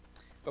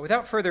But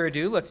without further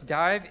ado, let's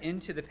dive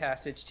into the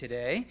passage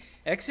today.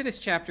 Exodus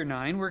chapter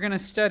 9, we're going to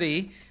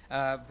study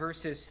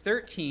verses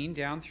 13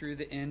 down through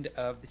the end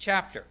of the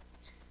chapter.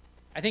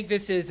 I think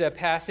this is a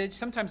passage,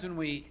 sometimes when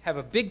we have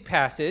a big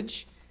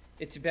passage,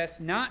 it's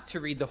best not to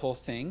read the whole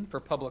thing for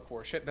public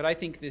worship, but I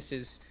think this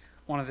is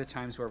one of the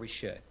times where we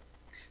should.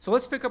 So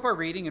let's pick up our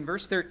reading in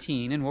verse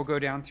 13, and we'll go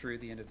down through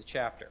the end of the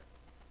chapter.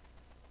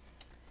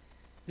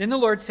 Then the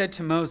Lord said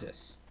to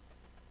Moses,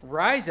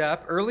 "Rise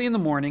up early in the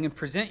morning and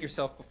present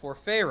yourself before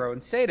Pharaoh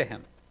and say to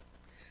him,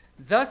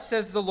 'Thus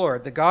says the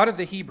Lord, the God of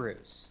the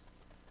Hebrews,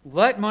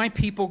 let my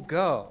people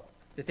go,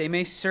 that they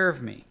may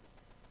serve me.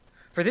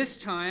 For this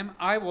time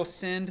I will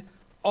send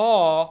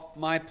all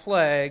my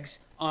plagues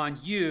on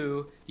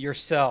you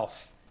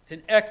yourself.'" It's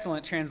an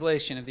excellent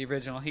translation of the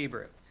original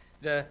Hebrew.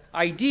 The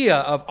idea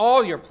of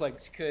all your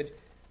plagues could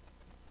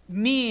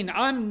mean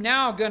I'm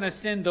now going to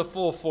send the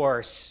full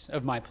force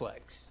of my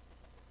plagues.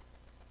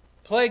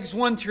 Plagues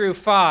 1 through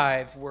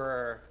 5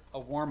 were a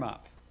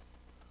warm-up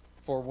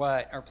for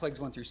what, or plagues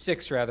 1 through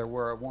 6 rather,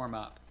 were a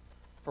warm-up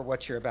for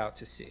what you're about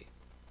to see.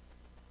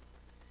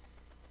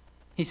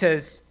 He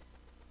says,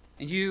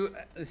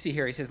 let's see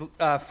here, he says,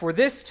 "For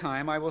this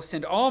time I will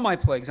send all my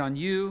plagues on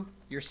you,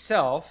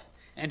 yourself,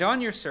 and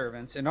on your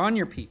servants, and on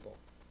your people,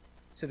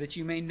 so that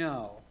you may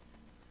know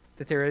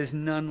that there is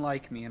none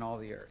like me in all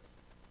the earth.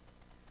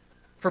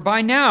 For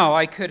by now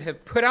I could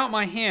have put out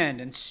my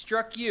hand and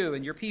struck you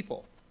and your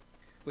people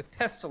with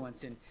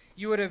pestilence, and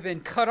you would have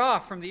been cut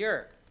off from the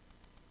earth.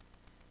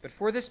 But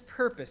for this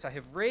purpose I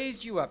have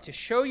raised you up to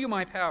show you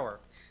my power,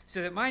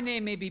 so that my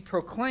name may be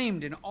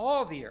proclaimed in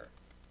all the earth.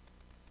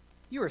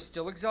 You are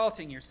still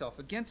exalting yourself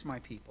against my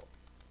people,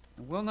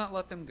 and will not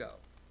let them go.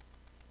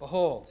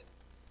 Behold,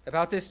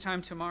 about this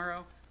time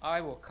tomorrow I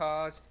will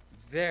cause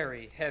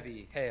very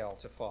heavy hail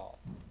to fall,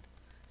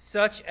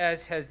 such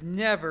as has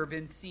never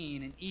been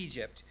seen in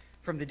Egypt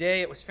from the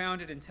day it was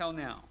founded until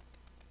now.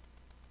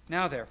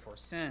 Now therefore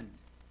send.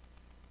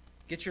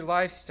 Get your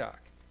livestock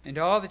and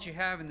all that you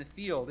have in the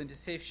field into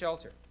safe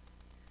shelter.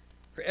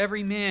 For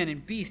every man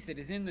and beast that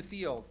is in the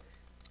field,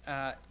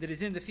 and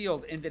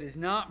that is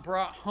not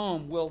brought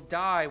home will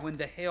die when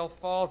the hail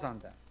falls on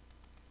them.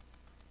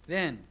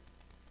 Then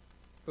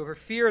whoever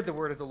feared the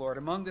word of the Lord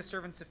among the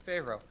servants of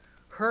Pharaoh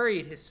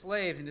hurried his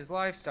slaves and his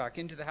livestock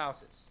into the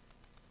houses.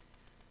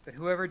 But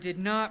whoever did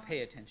not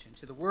pay attention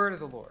to the word of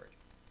the Lord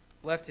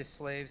left his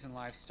slaves and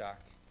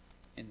livestock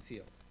in the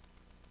field.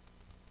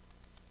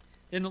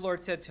 Then the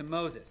Lord said to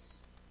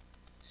Moses,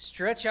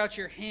 "Stretch out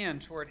your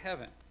hand toward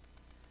heaven,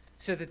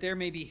 so that there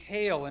may be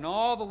hail in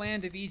all the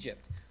land of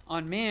Egypt,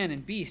 on man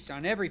and beast,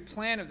 on every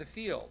plant of the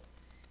field,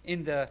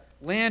 in the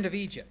land of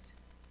Egypt."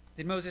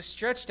 Then Moses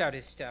stretched out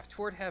his staff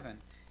toward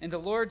heaven, and the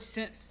Lord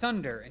sent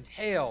thunder and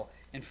hail,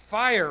 and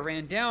fire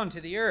ran down to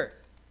the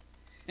earth.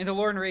 And the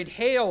Lord rained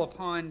hail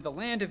upon the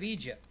land of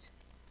Egypt.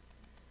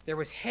 There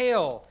was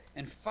hail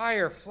and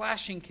fire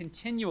flashing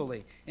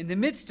continually in the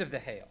midst of the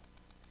hail.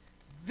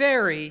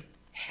 Very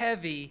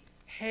heavy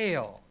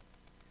hail,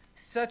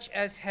 such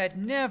as had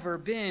never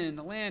been in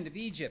the land of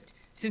Egypt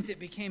since it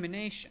became a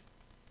nation.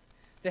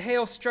 The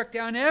hail struck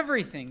down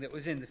everything that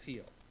was in the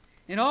field,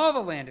 in all the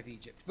land of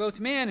Egypt,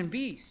 both man and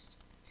beast.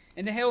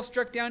 And the hail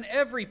struck down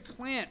every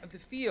plant of the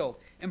field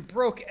and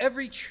broke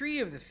every tree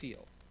of the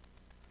field.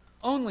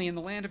 Only in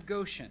the land of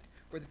Goshen,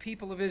 where the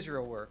people of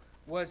Israel were,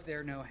 was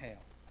there no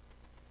hail.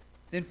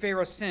 Then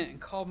Pharaoh sent and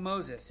called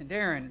Moses and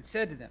Aaron and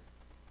said to them,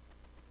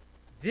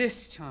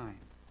 "This time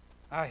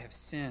I have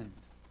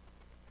sinned.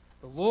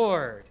 The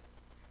Lord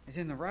is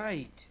in the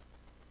right,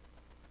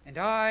 and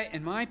I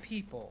and my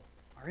people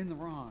are in the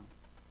wrong.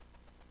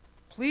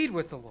 Plead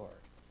with the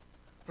Lord,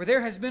 for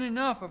there has been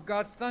enough of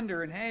God's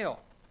thunder and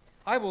hail.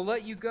 I will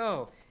let you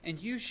go, and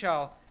you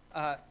shall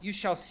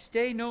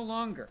stay no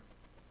longer."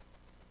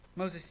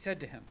 Moses said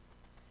to him,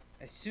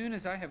 "As soon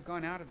as I have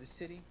gone out of the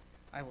city,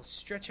 I will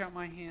stretch out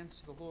my hands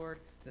to the Lord.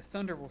 The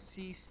thunder will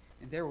cease,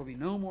 and there will be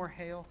no more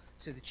hail,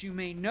 so that you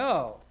may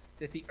know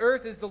that the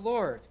earth is the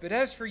Lord's. But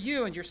as for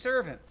you and your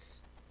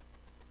servants,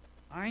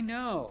 I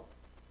know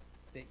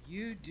that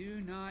you do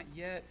not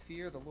yet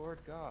fear the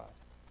Lord God.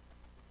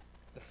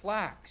 The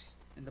flax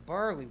and the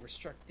barley were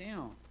struck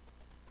down,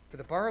 for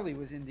the barley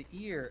was in the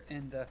ear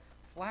and the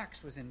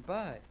flax was in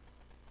bud.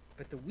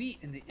 But the wheat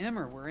and the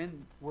emmer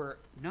were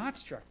not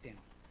struck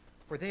down,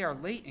 for they are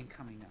late in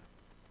coming up."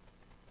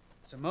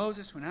 So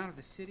Moses went out of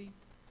the city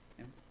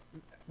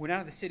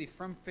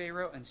from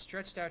Pharaoh and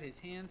stretched out his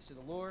hands to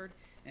the Lord,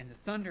 and the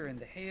thunder and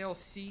the hail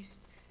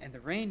ceased, and the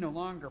rain no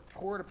longer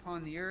poured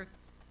upon the earth.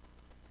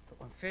 But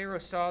when Pharaoh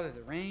saw that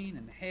the rain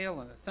and the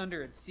hail and the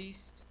thunder had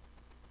ceased,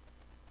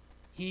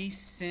 he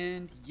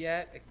sinned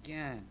yet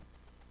again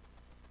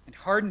and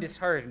hardened his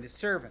heart and his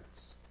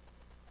servants.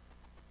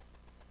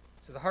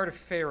 So the heart of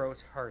Pharaoh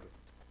was hardened,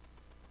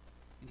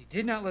 and he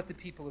did not let the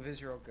people of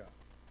Israel go,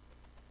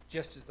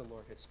 just as the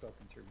Lord had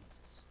spoken through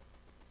Moses.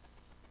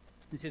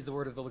 This is the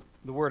word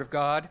of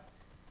God,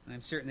 and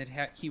I'm certain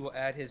that he will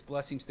add his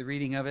blessing to the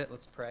reading of it.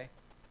 Let's pray.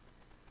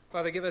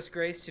 Father, give us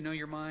grace to know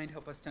your mind.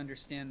 Help us to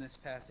understand this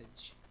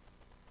passage.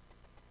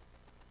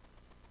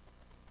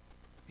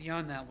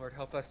 Beyond that, Lord,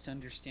 help us to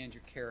understand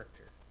your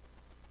character.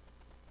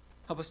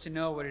 Help us to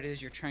know what it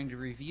is you're trying to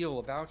reveal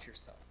about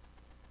yourself.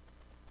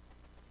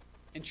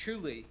 And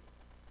truly,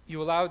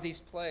 you allowed these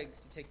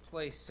plagues to take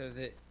place so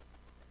that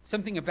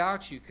something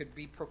about you could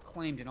be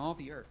proclaimed in all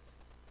the earth.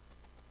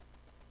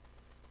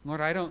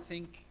 Lord, I don't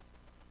think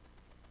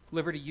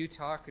Liberty,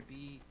 Utah could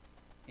be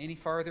any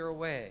farther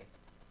away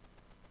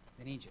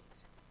than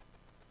Egypt.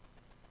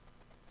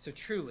 So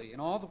truly, in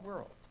all the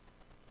world,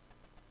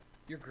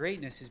 your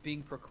greatness is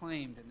being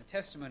proclaimed, and the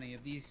testimony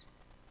of these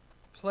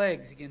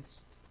plagues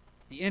against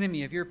the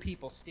enemy of your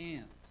people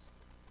stands.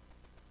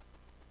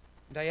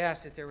 And I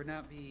ask that there would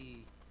not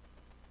be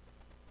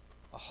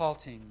a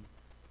halting,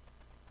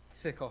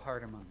 fickle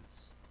heart among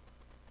us,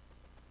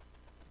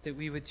 that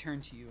we would turn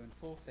to you in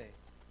full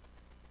faith,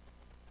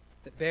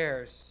 that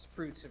bears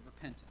fruits of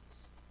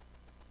repentance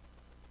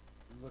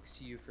and looks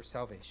to you for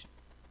salvation.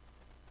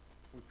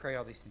 We pray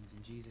all these things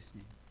in Jesus'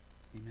 name.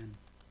 Amen.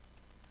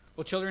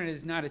 Well, children, it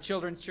is not a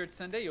children's church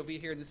Sunday. You'll be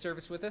here in the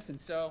service with us, and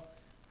so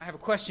I have a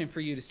question for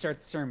you to start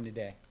the sermon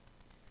today.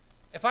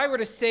 If I were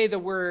to say the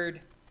word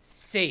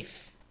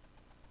safe,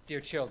 dear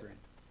children,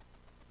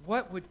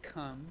 what would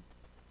come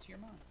to your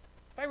mind?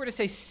 If I were to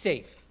say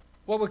safe,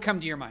 what would come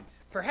to your mind?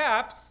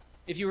 Perhaps,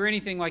 if you were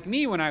anything like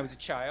me when I was a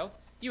child,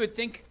 you would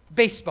think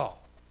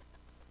baseball.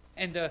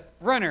 And the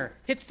runner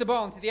hits the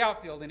ball into the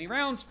outfield, and he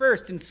rounds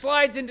first and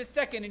slides into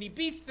second, and he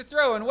beats the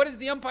throw. And what does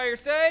the umpire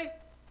say?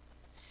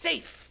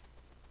 Safe.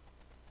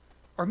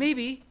 Or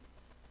maybe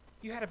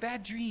you had a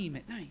bad dream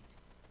at night.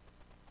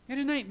 You had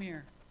a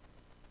nightmare.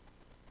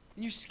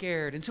 And you're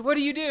scared. And so what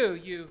do?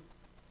 You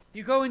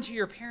go into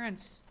your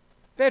parents'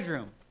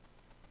 bedroom,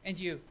 and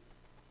you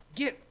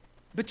get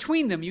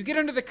between them. You get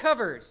under the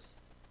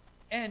covers.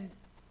 And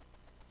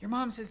your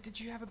mom says, "Did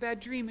you have a bad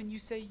dream?" And you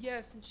say,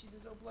 "Yes." And she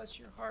says, "Oh, bless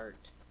your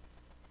heart.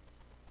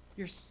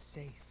 You're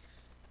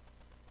safe."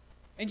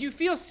 And you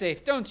feel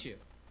safe, don't you?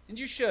 And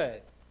you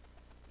should.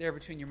 There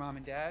between your mom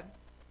and dad,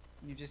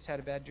 and you just had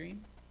a bad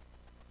dream.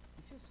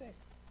 You feel safe.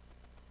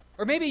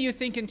 Or maybe you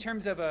think in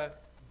terms of a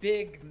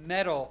big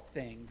metal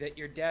thing that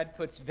your dad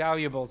puts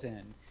valuables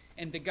in,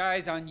 and the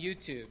guys on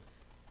YouTube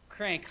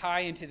crank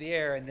high into the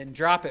air and then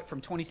drop it from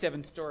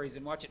 27 stories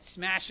and watch it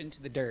smash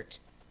into the dirt.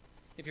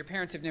 If your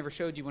parents have never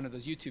showed you one of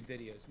those YouTube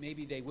videos,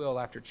 maybe they will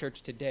after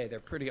church today. They're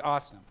pretty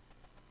awesome.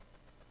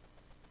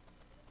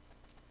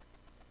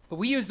 But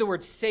we use the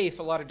word safe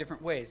a lot of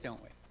different ways,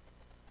 don't we?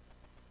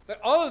 But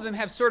all of them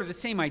have sort of the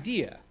same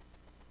idea.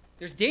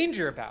 There's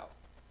danger about.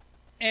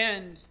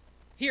 And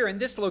here in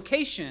this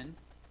location,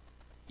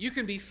 you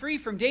can be free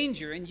from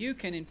danger, and you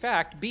can, in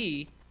fact,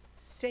 be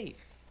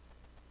safe.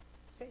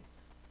 Safe.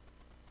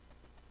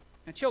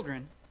 Now,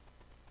 children,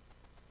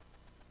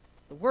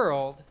 the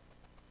world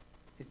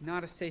is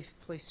not a safe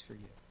place for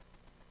you.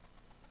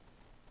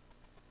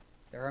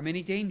 There are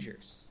many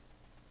dangers.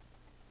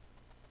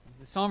 As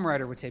the psalm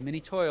writer would say,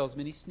 many toils,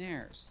 many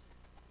snares.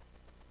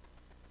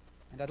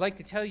 And I'd like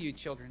to tell you,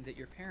 children, that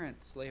your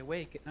parents lay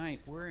awake at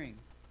night worrying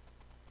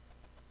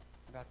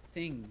about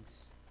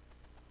things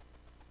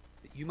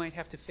that you might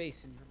have to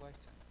face in your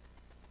lifetime.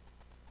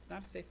 It's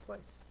not a safe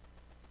place.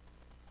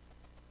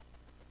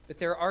 But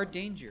there are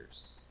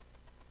dangers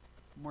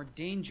more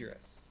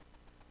dangerous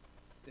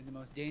than the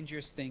most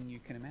dangerous thing you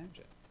can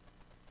imagine.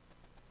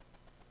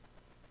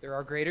 There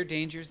are greater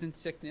dangers than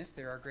sickness.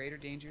 There are greater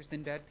dangers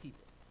than bad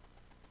people.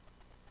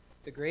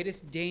 The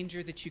greatest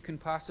danger that you can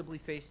possibly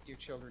face, dear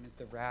children, is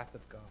the wrath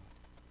of God.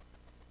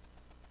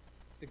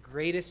 It's the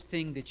greatest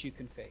thing that you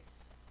can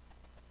face.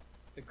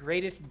 The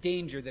greatest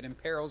danger that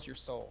imperils your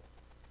soul.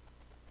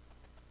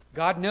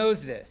 God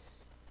knows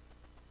this,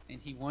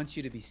 and he wants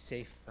you to be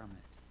safe from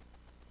it.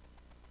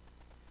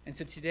 And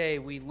so today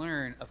we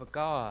learn of a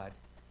God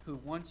who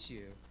wants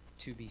you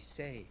to be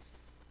safe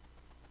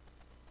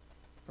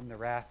from the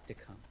wrath to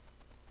come.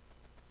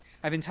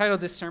 I've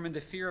entitled this sermon,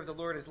 "The Fear of the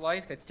Lord is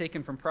Life." That's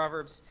taken from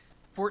Proverbs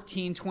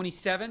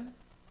 14:27.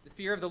 The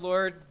fear of the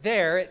Lord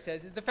there, it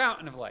says, is the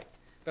fountain of life.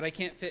 But I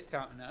can't fit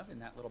fountain of in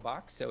that little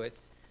box, so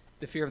it's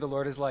the fear of the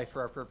Lord is life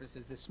for our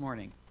purposes this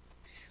morning.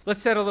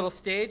 Let's set a little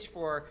stage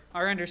for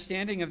our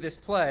understanding of this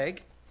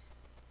plague.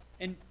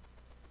 In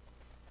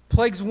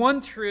plagues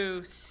 1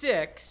 through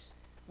 6,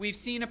 we've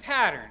seen a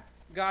pattern.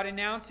 God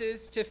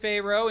announces to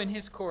Pharaoh in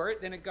his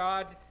court, then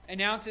God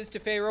announces to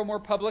Pharaoh more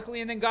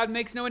publicly, and then God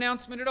makes no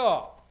announcement at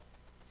all.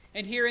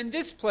 And here in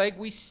this plague,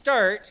 we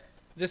start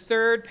the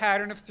third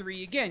pattern of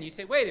 3 again. You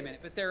say, wait a minute,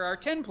 but there are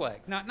 10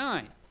 plagues, not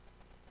 9.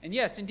 And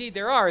yes, indeed,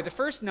 there are. The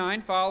first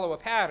 9 follow a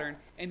pattern,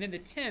 and then the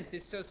 10th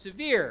is so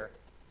severe,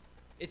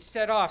 it's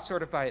set off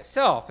sort of by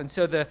itself. And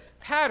so the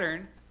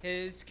pattern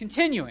is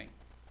continuing.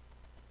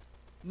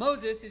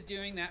 Moses is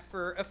doing that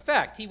for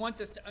effect. He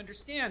wants us to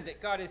understand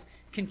that God is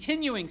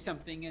continuing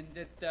something and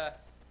that the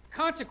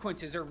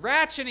consequences are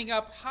ratcheting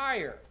up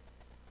higher.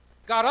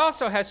 God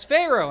also has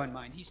Pharaoh in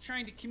mind. He's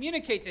trying to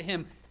communicate to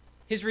him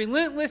his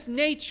relentless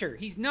nature.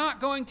 He's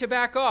not going to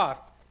back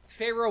off.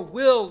 Pharaoh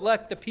will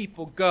let the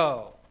people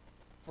go,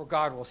 for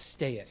God will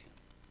stay at him.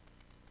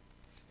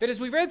 But as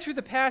we read through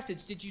the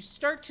passage, did you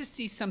start to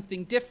see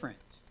something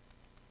different?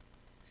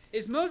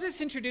 Is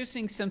Moses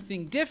introducing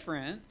something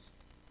different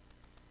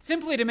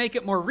simply to make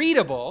it more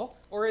readable,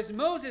 or is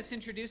Moses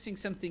introducing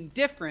something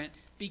different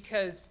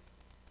because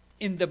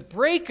in the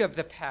break of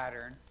the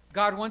pattern,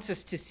 God wants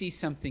us to see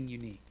something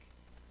unique?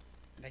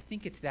 And I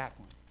think it's that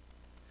one.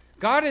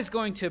 God is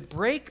going to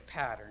break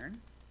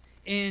pattern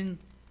in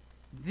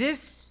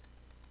this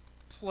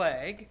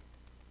plague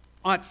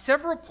on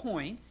several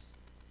points,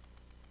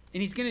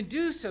 and he's going to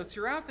do so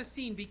throughout the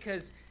scene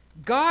because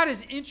God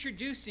is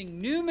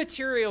introducing new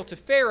material to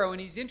Pharaoh,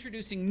 and he's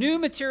introducing new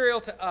material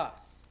to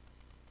us.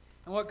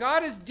 And what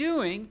God is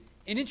doing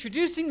in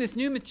introducing this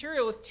new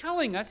material is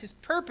telling us his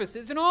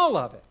purposes in all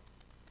of it.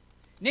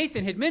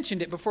 Nathan had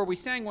mentioned it before we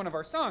sang one of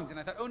our songs, and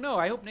I thought, oh no,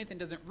 I hope Nathan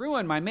doesn't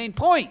ruin my main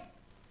point.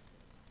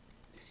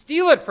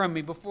 Steal it from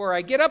me before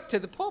I get up to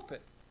the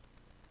pulpit.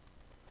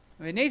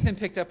 I mean, Nathan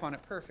picked up on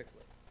it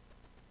perfectly.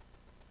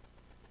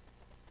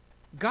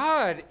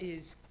 God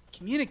is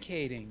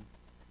communicating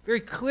very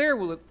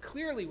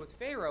clearly with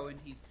Pharaoh, and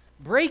he's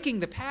breaking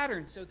the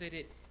pattern so that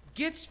it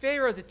gets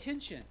Pharaoh's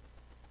attention.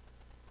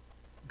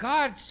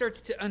 God starts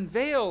to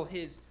unveil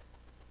his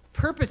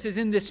purposes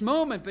in this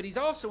moment, but he's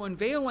also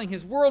unveiling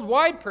his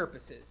worldwide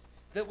purposes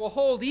that will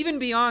hold even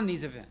beyond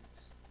these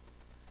events.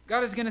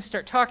 God is going to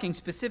start talking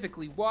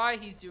specifically why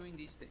he's doing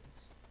these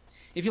things.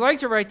 If you like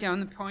to write down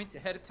the points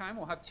ahead of time,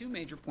 we'll have two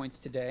major points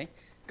today.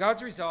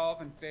 God's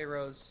resolve and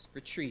Pharaoh's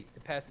retreat.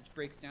 The passage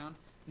breaks down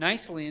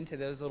nicely into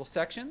those little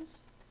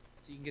sections,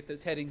 so you can get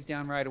those headings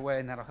down right away,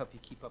 and that'll help you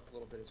keep up a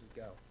little bit as we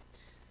go.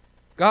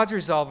 God's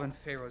resolve and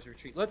Pharaoh's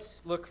retreat.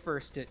 Let's look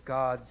first at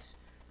God's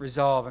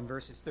resolve in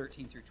verses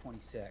 13 through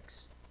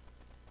 26.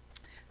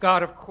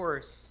 God, of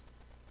course,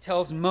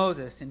 tells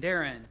Moses and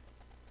Aaron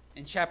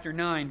in chapter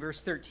 9,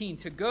 verse 13,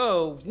 to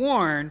go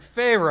warn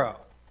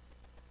Pharaoh.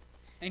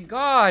 And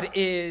God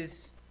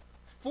is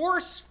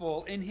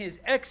forceful in his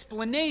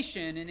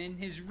explanation and in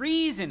his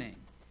reasoning,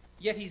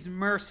 yet he's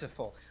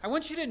merciful. I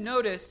want you to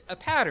notice a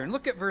pattern.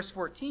 Look at verse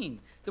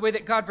 14. The way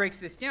that God breaks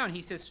this down,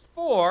 he says,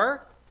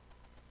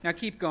 now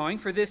keep going,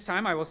 for this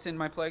time I will send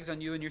my plagues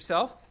on you and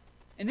yourself.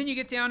 And then you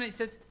get down and it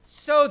says,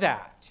 so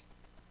that.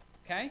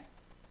 Okay?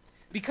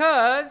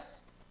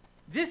 Because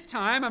this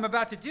time I'm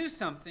about to do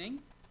something.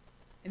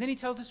 And then he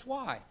tells us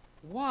why.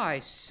 Why?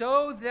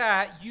 So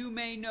that you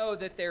may know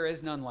that there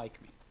is none like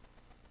me.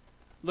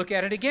 Look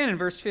at it again in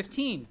verse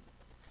 15.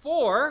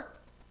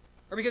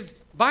 Because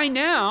by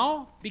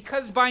now,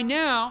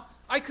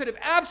 I could have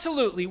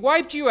absolutely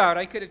wiped you out.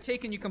 I could have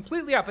taken you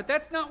completely out, but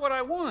that's not what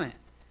I want.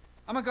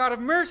 I'm a God of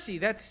mercy.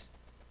 That's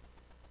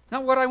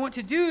not what I want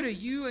to do to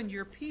you and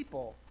your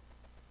people.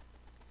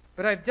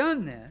 But I've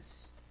done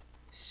this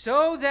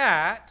so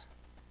that,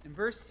 in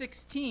verse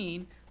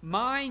 16,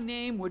 my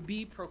name would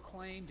be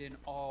proclaimed in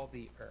all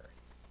the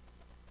earth.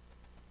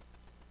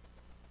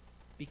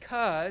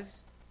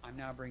 Because I'm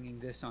now bringing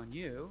this on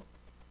you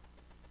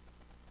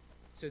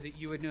so that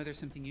you would know there's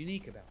something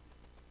unique about me.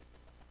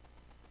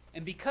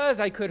 And because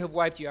I could have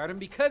wiped you out, and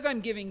because I'm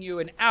giving you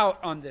an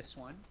out on this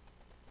one,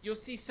 you'll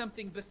see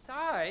something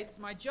besides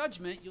my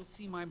judgment. You'll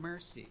see my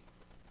mercy,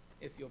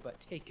 if you'll but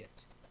take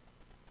it.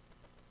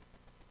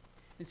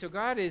 And so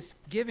God is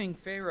giving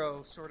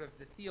Pharaoh sort of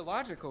the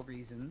theological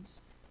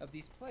reasons of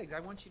these plagues. I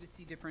want you to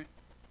see different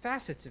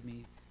facets of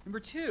me. Number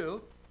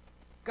two,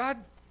 God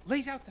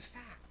lays out the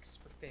facts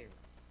for Pharaoh.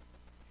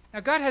 Now,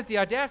 God has the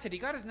audacity.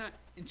 God is not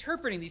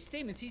interpreting these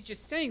statements. He's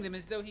just saying them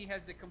as though he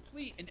has the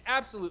complete and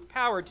absolute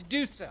power to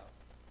do so.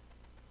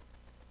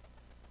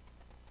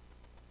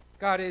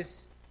 God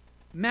is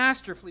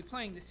masterfully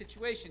playing the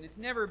situation. It's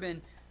never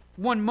been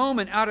one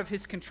moment out of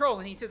his control.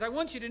 And he says, I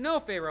want you to know,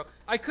 Pharaoh,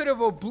 I could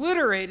have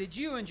obliterated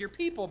you and your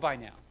people by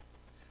now.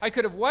 I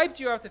could have wiped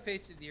you off the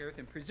face of the earth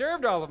and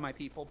preserved all of my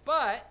people,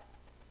 but,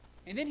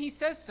 and then he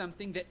says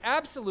something that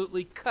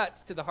absolutely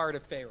cuts to the heart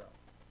of Pharaoh.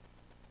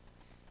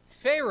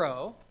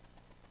 Pharaoh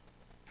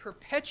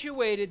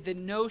perpetuated the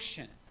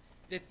notion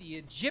that the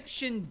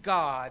Egyptian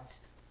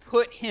gods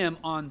put him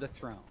on the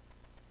throne.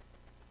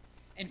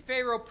 And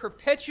Pharaoh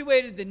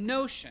perpetuated the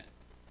notion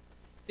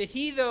that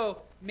he,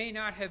 though may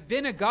not have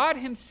been a god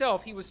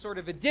himself, he was sort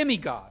of a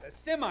demigod, a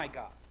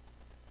semi-god.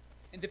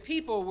 And the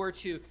people were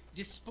to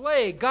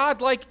display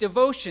godlike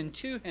devotion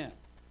to him.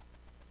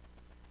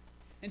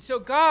 And so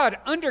God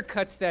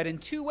undercuts that in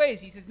two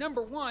ways. He says,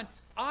 number one,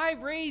 I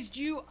raised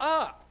you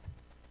up.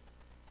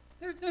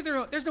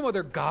 There's no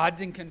other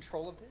gods in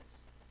control of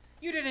this.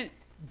 You didn't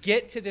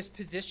get to this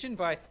position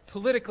by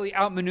politically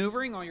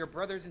outmaneuvering all your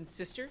brothers and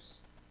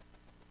sisters.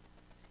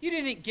 You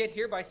didn't get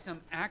here by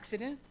some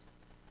accident.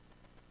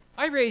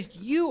 I raised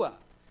you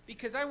up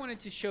because I wanted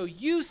to show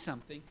you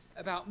something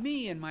about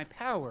me and my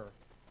power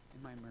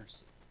and my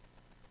mercy.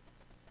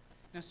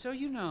 Now, so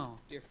you know,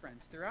 dear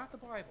friends, throughout the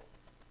Bible,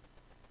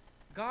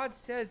 God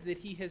says that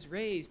he has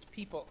raised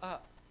people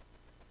up.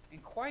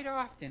 And quite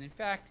often, in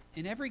fact,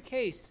 in every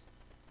case,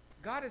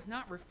 God is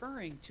not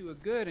referring to a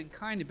good and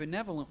kind and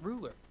benevolent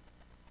ruler.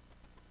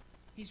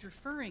 He's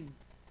referring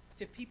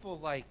to people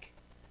like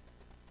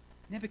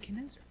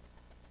Nebuchadnezzar,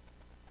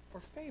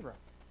 or Pharaoh,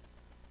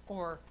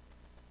 or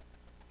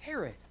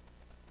Herod,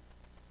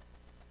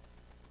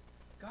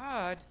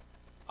 God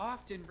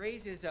often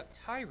raises up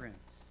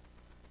tyrants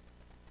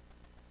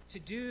to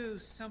do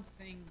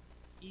something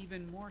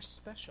even more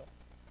special.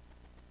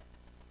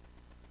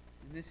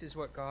 And this is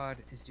what God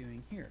is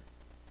doing here.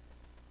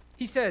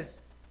 He says,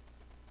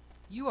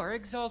 you are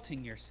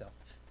exalting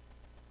yourself.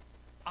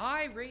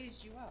 I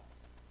raised you up.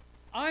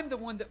 I'm the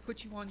one that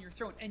put you on your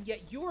throne, and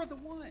yet you're the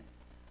one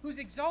who's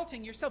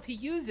exalting yourself. He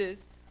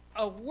uses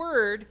a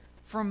word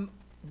from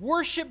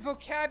worship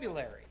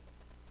vocabulary.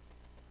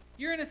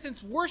 You're, in a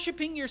sense,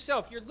 worshiping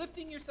yourself. You're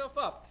lifting yourself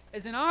up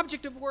as an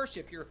object of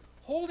worship. You're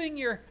holding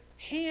your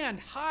hand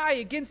high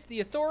against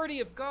the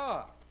authority of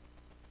God.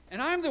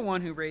 And I'm the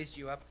one who raised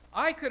you up.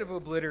 I could have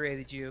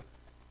obliterated you,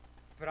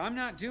 but I'm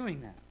not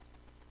doing that.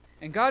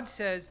 And God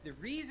says, the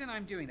reason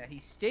I'm doing that, he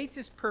states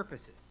his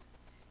purposes,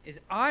 is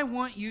I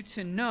want you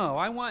to know,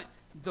 I want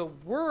the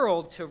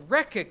world to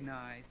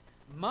recognize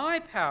my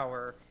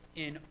power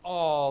in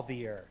all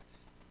the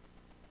earth.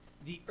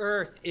 The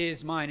earth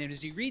is mine. And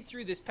as you read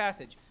through this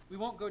passage, we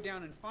won't go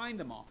down and find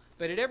them all,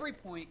 but at every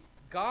point,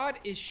 God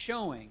is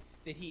showing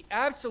that he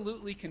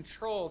absolutely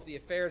controls the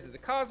affairs of the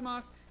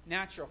cosmos,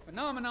 natural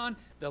phenomenon,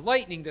 the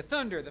lightning, the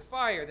thunder, the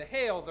fire, the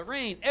hail, the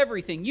rain,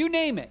 everything, you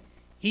name it,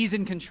 he's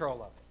in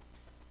control of it.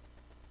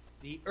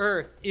 The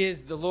earth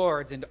is the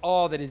Lord's and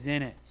all that is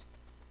in it.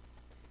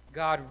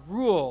 God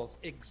rules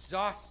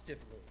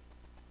exhaustively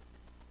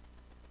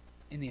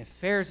in the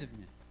affairs of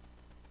men.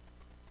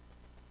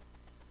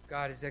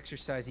 God is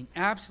exercising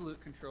absolute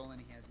control,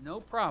 and he has no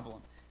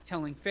problem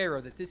telling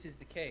Pharaoh that this is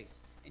the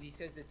case. And he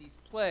says that these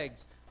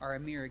plagues are a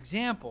mere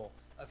example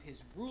of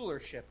his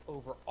rulership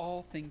over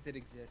all things that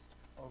exist,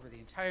 over the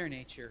entire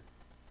nature,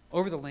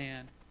 over the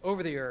land,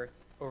 over the earth,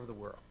 over the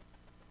world.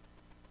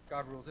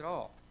 God rules it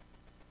all.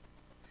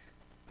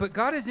 But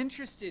God is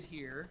interested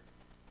here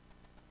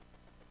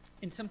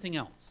in something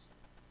else.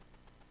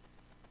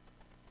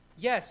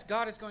 Yes,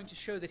 God is going to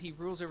show that he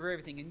rules over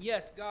everything. And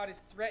yes, God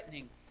is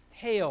threatening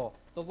hail,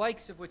 the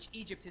likes of which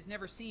Egypt has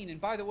never seen. And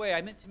by the way,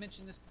 I meant to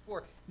mention this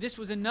before. This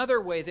was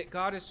another way that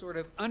God is sort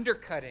of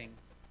undercutting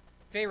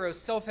Pharaoh's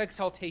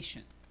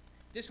self-exaltation.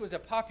 This was a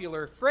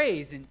popular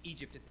phrase in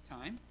Egypt at the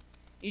time.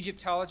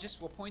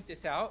 Egyptologists will point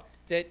this out,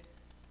 that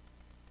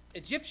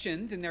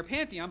Egyptians in their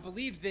pantheon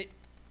believed that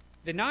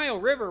the Nile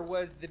River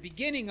was the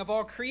beginning of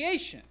all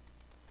creation.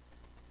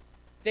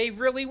 They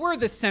really were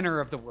the center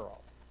of the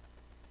world.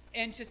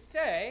 And to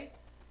say,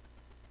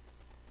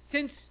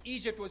 since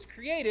Egypt was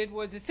created,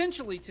 was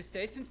essentially to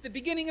say, since the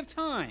beginning of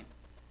time.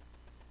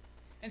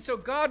 And so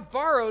God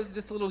borrows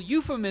this little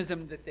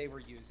euphemism that they were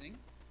using.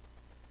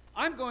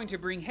 I'm going to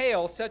bring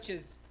hail such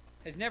as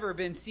has never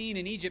been seen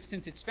in Egypt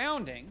since its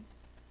founding.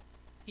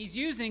 He's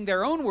using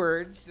their own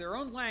words, their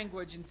own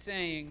language, and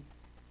saying,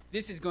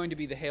 this is going to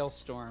be the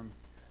hailstorm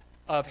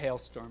of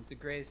hailstorms, the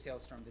greatest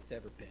hailstorm that's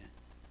ever been.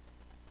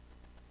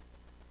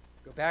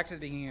 Go back to the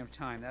beginning of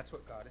time. That's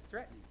what God is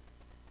threatening.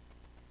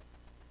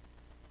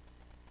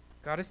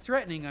 God is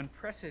threatening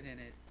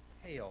unprecedented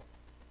hail.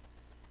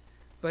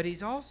 But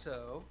he's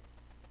also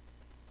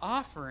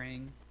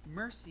offering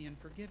mercy and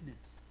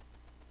forgiveness.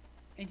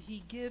 And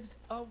he gives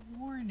a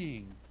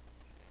warning.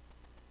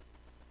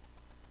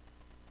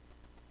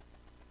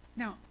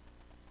 Now,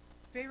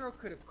 Pharaoh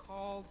could have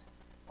called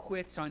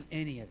quits on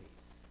any of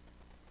these.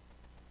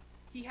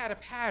 He had a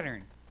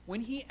pattern.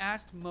 When he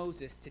asked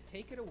Moses to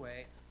take it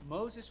away,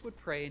 Moses would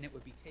pray and it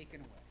would be taken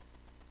away.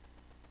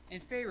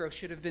 And Pharaoh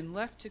should have been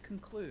left to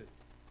conclude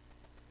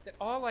that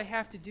all I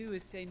have to do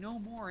is say no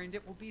more and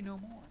it will be no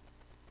more.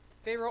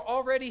 Pharaoh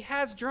already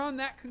has drawn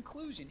that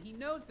conclusion. He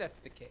knows that's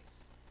the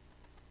case.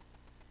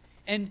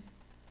 And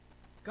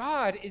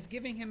God is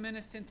giving him, in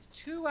a sense,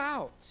 two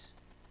outs.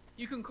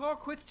 You can call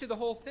quits to the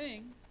whole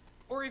thing,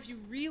 or if you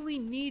really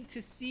need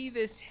to see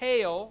this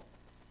hail,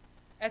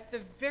 at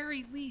the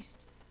very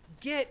least,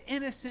 get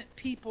innocent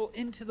people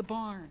into the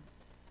barn.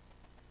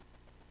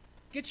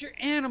 Get your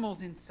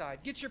animals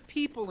inside. Get your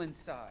people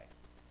inside.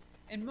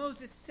 And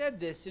Moses said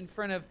this in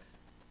front of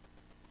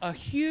a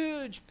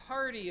huge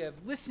party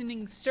of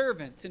listening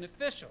servants and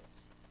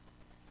officials.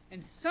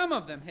 And some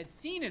of them had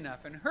seen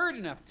enough and heard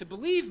enough to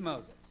believe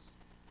Moses.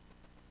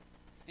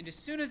 And as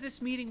soon as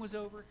this meeting was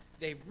over,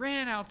 they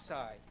ran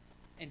outside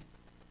and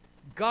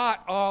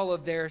got all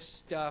of their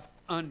stuff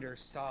under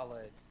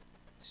solid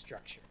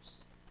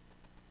structures.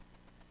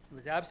 It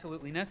was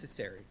absolutely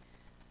necessary.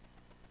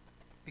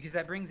 Because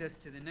that brings us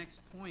to the next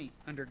point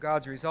under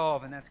God's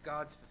resolve, and that's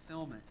God's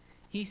fulfillment.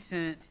 He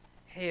sent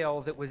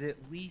hail that was at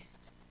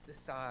least the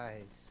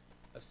size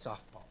of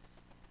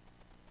softballs.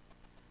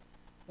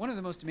 One of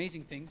the most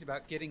amazing things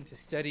about getting to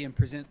study and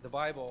present the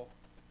Bible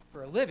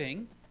for a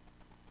living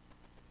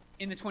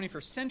in the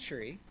 21st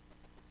century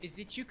is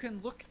that you can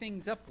look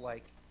things up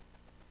like,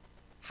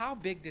 how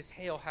big does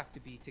hail have to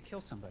be to kill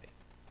somebody?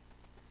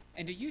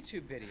 And a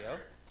YouTube video,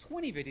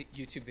 20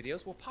 YouTube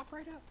videos will pop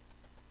right up.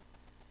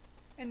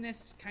 And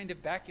this kind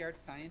of backyard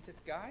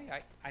scientist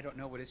guy, I don't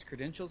know what his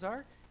credentials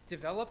are,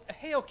 developed a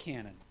hail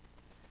cannon.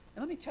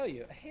 And let me tell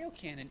you, a hail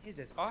cannon is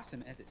as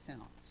awesome as it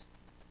sounds.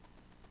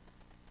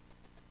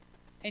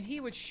 And he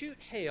would shoot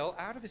hail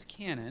out of his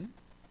cannon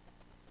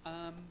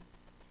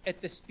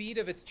at the speed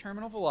of its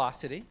terminal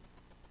velocity,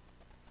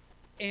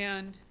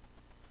 and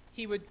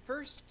he would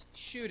first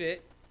shoot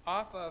it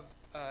off of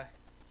a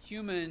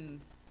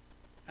human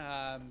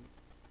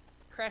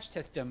crash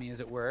test dummy, as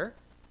it were,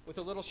 with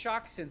a little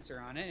shock sensor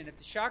on it, and if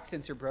the shock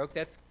sensor broke,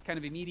 that's kind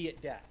of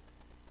immediate death.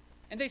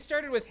 And they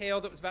started with hail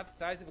that was about the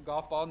size of a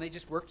golf ball, and they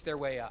just worked their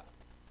way up.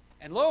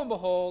 And lo and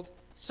behold,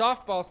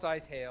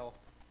 softball-sized hail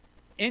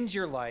ends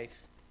your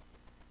life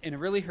in a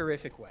really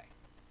horrific way.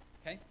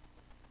 Okay?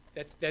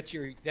 That's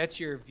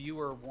your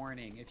viewer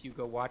warning if you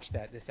go watch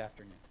that this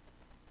afternoon.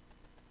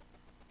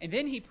 And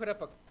then he put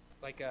up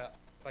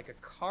a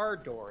car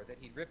door that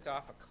he'd ripped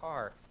off a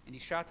car, and he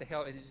shot the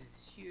hail, and it's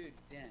this huge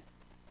dent.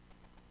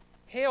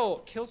 Hail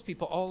kills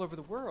people all over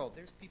the world.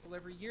 There's people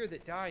every year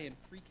that die in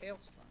freak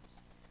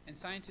hailstorms. And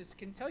scientists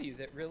can tell you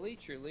that really,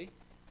 truly,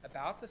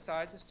 about the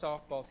size of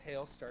softballs,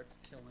 hail starts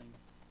killing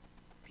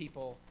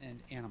people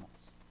and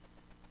animals.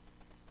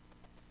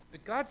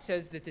 But God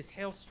says that this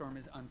hailstorm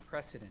is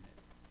unprecedented.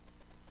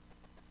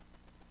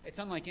 It's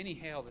unlike any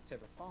hail that's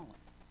ever fallen.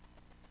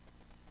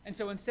 And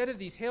so instead of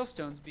these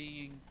hailstones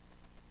being,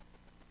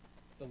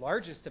 the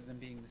largest of them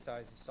being the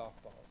size of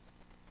softballs,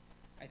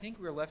 I think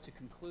we're left to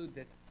conclude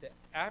that the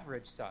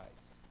average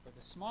size, or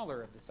the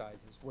smaller of the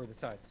sizes, were the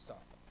size of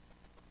softballs.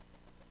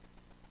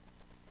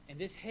 And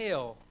this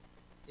hail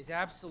is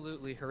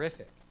absolutely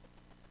horrific.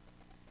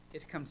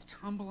 It comes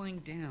tumbling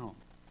down.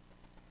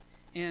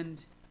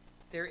 And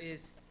there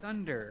is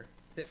thunder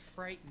that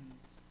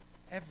frightens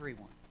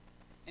everyone.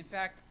 In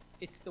fact,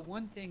 it's the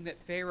one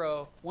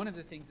of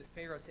the things that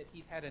Pharaoh said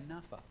he'd had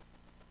enough of.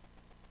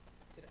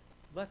 He said,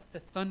 let the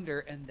thunder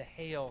and the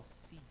hail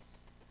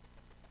cease.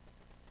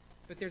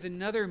 But there's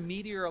another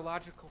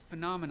meteorological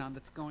phenomenon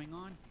that's going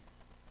on here.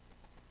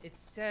 It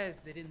says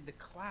that in the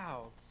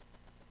clouds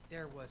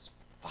there was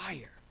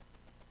fire.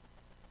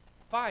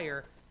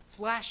 Fire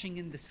flashing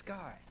in the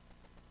sky.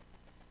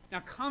 Now,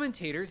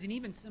 commentators and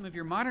even some of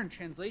your modern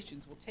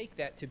translations will take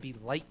that to be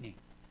lightning.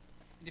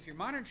 And if your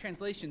modern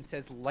translation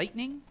says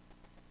lightning,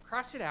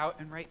 cross it out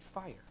and write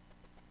fire.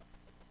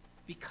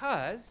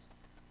 Because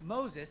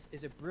Moses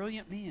is a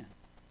brilliant man,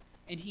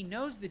 and he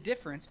knows the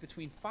difference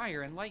between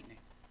fire and lightning.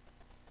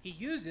 He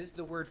uses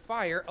the word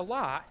fire a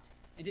lot,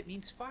 and it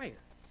means fire.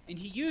 And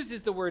he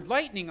uses the word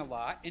lightning a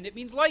lot, and it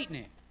means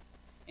lightning.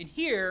 And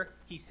here,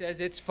 he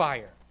says it's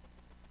fire.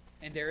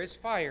 And there is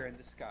fire in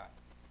the sky.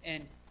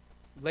 And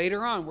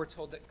later on, we're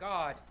told that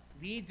God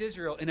leads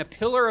Israel in a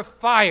pillar of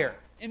fire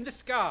in the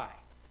sky.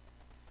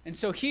 And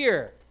so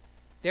here,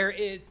 there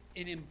is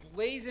an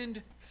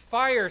emblazoned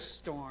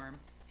firestorm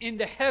in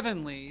the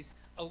heavenlies,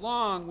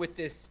 along with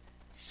this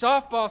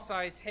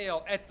softball-sized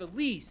hail, at the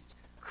least,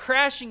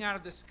 crashing out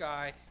of the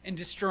sky and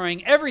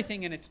destroying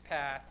everything in its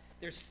path.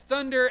 There's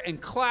thunder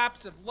and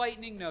claps of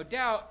lightning, no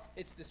doubt.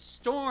 It's the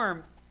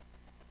storm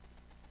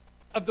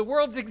of the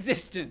world's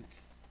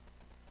existence.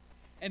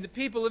 And the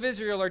people of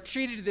Israel are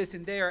treated to this,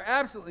 and they are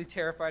absolutely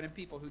terrified, and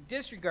people who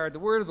disregard the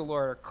word of the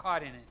Lord are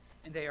caught in it,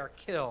 and they are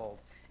killed.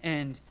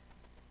 And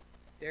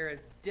there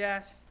is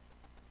death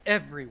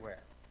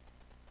everywhere.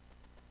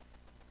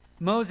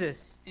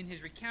 Moses, in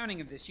his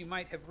recounting of this, you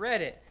might have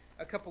read it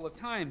a couple of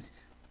times.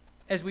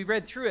 As we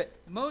read through it,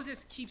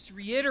 Moses keeps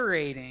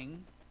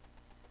reiterating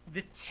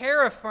the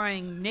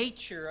terrifying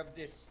nature of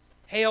this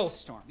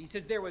hailstorm. He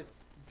says there was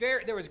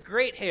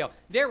great hail.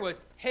 There was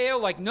hail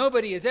like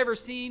nobody has ever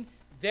seen.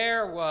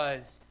 There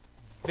was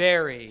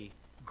very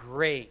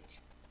great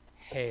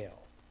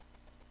hail.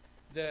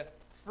 The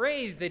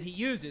phrase that he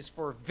uses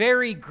for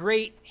very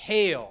great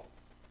hail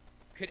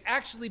could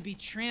actually be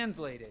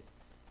translated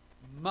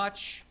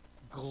much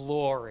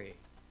glory.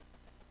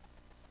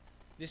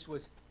 This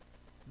was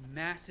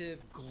massive,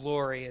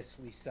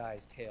 gloriously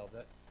sized hail.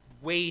 The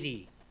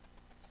weighty.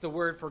 It's the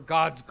word for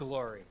God's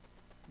glory.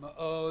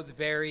 Ma'od,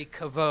 very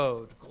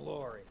kavod,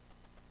 glory.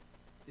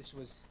 This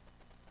was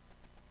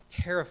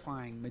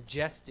terrifying,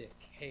 majestic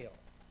hail,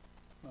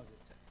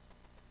 Moses says.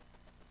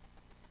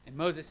 And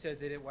Moses says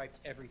that it wiped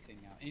everything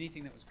out.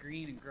 Anything that was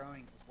green and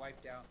growing was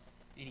wiped out.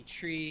 Any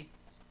tree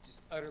was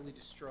just utterly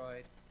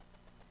destroyed.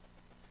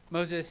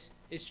 Moses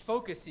is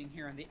focusing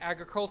here on the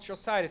agricultural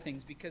side of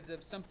things because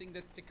of something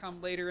that's to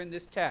come later in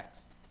this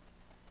text.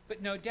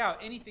 But no doubt,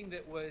 anything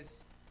that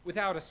was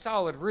without a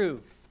solid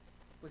roof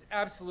was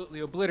absolutely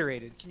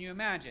obliterated. Can you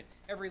imagine?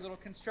 Every little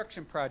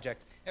construction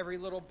project, every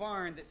little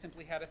barn that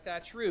simply had a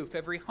thatch roof,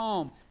 every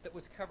home that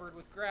was covered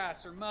with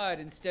grass or mud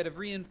instead of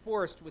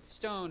reinforced with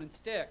stone and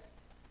stick.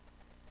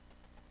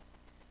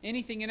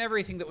 Anything and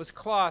everything that was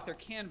cloth or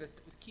canvas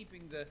that was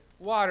keeping the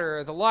water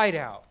or the light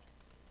out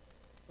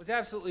was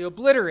absolutely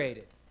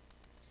obliterated.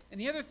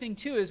 And the other thing,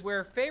 too, is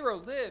where Pharaoh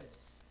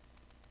lives,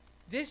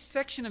 this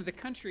section of the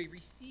country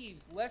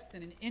receives less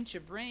than an inch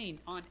of rain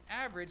on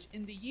average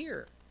in the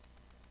year.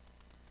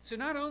 So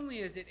not only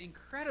is it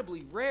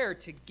incredibly rare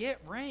to get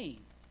rain,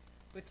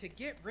 but to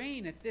get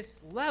rain at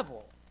this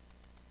level,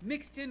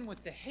 mixed in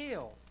with the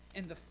hail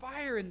and the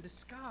fire in the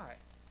sky,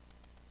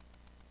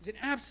 is an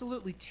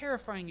absolutely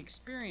terrifying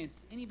experience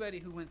to anybody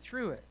who went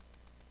through it.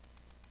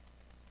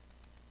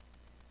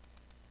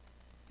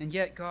 And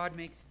yet God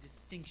makes a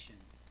distinction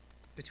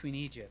between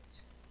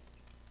Egypt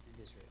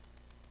and Israel.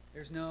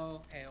 There's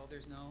no hail,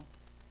 there's no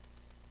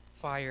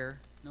fire,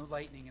 no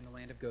lightning in the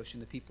land of Goshen.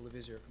 The people of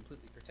Israel are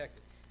completely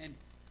protected. And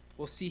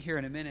we'll see here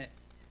in a minute,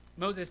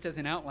 Moses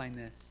doesn't outline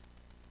this,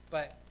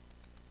 but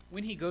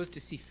when he goes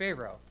to see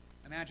Pharaoh,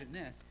 imagine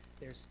this,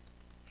 there's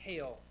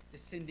hail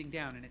descending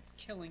down and it's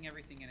killing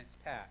everything in its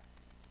path.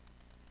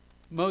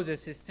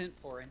 Moses is sent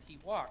for and he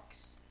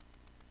walks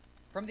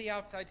from the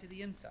outside to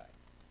the inside,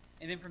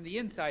 and then from the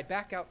inside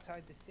back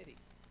outside the city.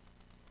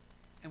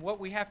 And what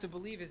we have to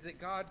believe is that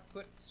God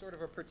put sort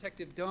of a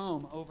protective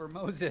dome over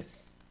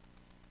Moses,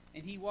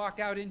 and he walked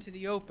out into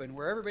the open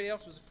where everybody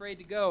else was afraid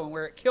to go and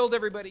where it killed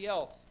everybody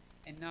else,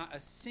 and not a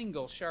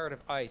single shard of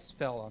ice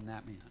fell on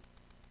that man.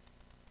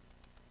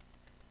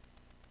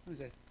 It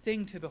was a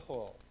thing to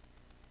behold.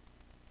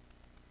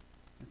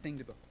 A thing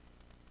to behold.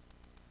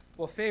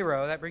 Well,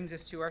 Pharaoh, that brings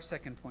us to our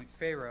second point.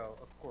 Pharaoh,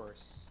 of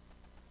course,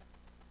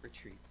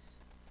 retreats.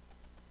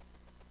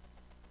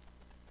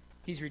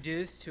 He's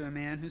reduced to a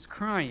man who's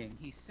crying.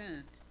 He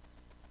sent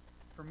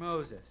for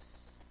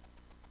Moses.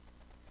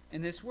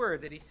 And this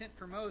word that he sent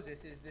for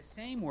Moses is the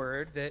same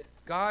word that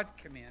God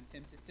commands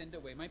him to send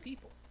away my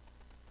people.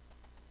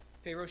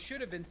 Pharaoh should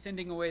have been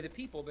sending away the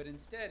people, but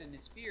instead, in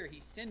his fear,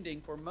 he's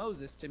sending for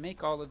Moses to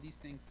make all of these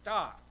things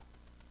stop.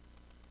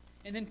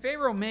 And then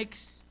Pharaoh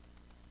makes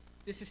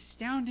this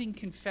astounding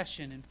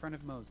confession in front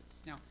of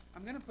Moses. Now,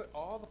 I'm going to put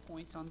all the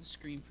points on the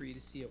screen for you to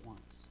see at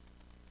once.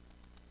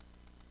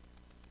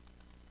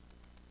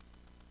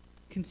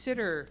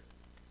 Consider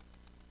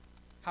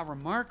how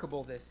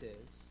remarkable this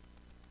is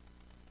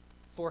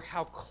for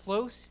how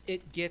close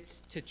it gets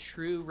to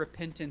true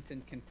repentance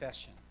and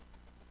confession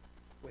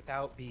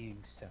without being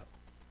so.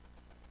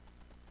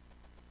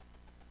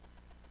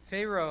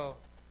 Pharaoh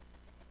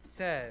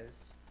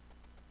says,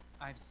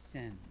 I've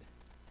sinned.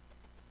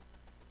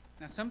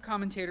 Now, some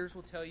commentators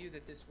will tell you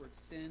that this word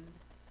sinned,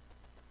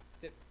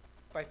 that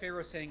by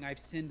Pharaoh saying, I've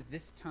sinned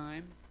this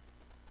time,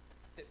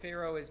 that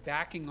Pharaoh is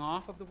backing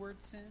off of the word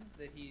sin,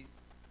 that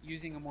he's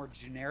using a more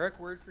generic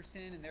word for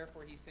sin, and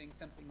therefore he's saying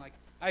something like,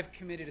 I've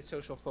committed a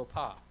social faux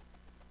pas.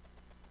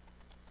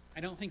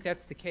 I don't think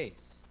that's the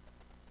case,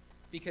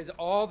 because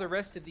all the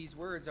rest of these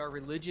words are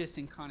religious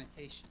in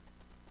connotation.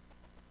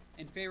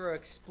 And Pharaoh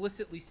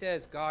explicitly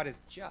says God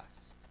is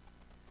just.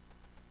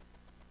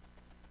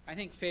 I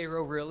think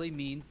Pharaoh really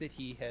means that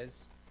he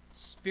has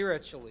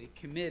spiritually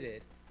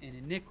committed an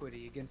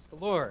iniquity against the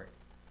Lord.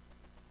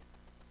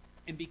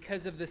 And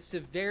because of the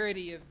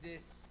severity of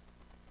this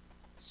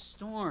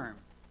storm,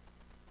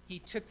 he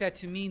took that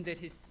to mean that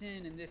his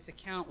sin in this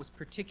account was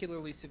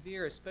particularly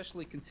severe,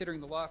 especially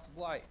considering the loss of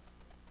life.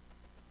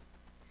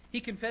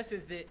 He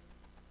confesses that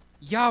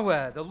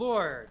Yahweh, the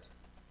Lord,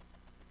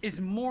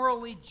 is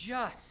morally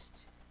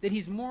just, that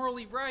he's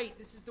morally right.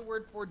 This is the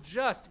word for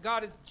just.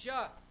 God is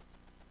just.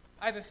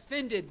 I've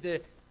offended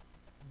the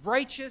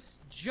righteous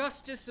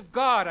justice of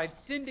God. I've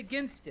sinned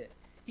against it.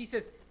 He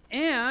says,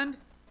 and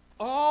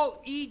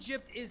all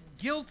Egypt is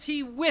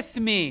guilty with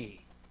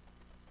me.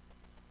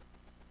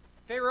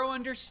 Pharaoh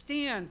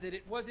understands that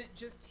it wasn't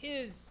just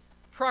his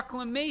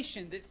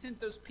proclamation that sent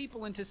those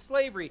people into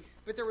slavery,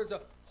 but there was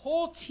a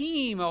whole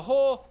team, a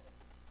whole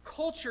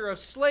culture of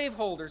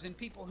slaveholders and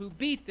people who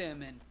beat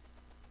them and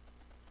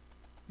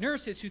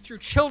nurses who threw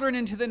children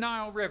into the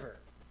Nile River.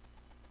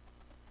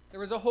 There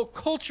was a whole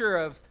culture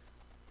of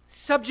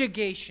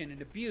subjugation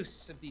and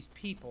abuse of these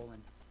people.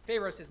 And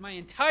Pharaoh says, my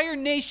entire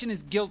nation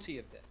is guilty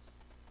of this.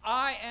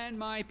 I and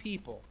my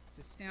people. It's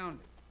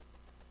astounding.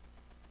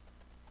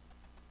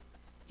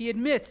 He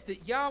admits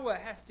that Yahweh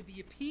has to be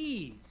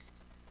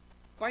appeased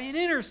by an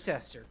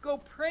intercessor. Go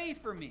pray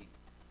for me.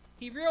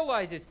 He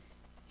realizes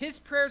his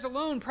prayers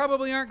alone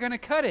probably aren't going to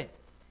cut it.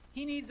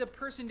 He needs a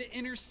person to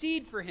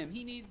intercede for him.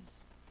 He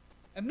needs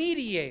a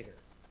mediator.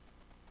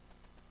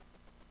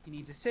 He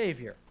needs a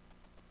savior.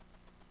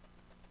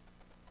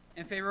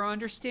 And Pharaoh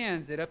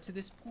understands that up to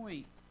this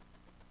point,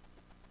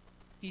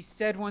 he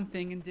said one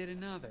thing and did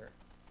another.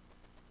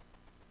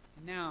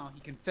 And now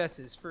he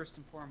confesses, first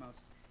and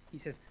foremost, he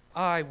says,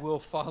 I will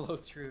follow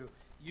through.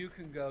 You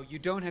can go. You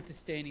don't have to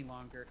stay any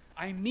longer.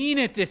 I mean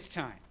it this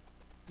time.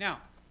 Now,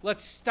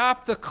 let's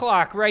stop the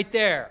clock right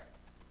there.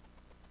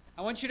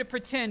 I want you to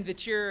pretend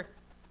that you're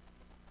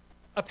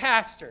a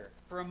pastor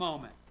for a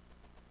moment.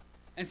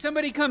 And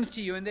somebody comes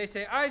to you and they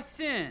say, I've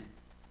sinned.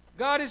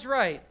 God is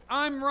right.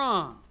 I'm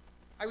wrong.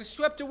 I was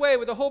swept away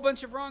with a whole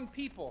bunch of wrong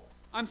people.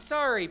 I'm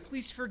sorry.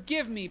 Please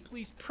forgive me.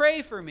 Please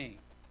pray for me.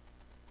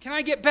 Can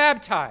I get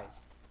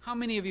baptized? How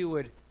many of you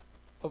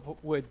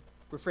would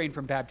refrain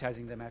from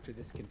baptizing them after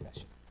this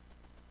confession?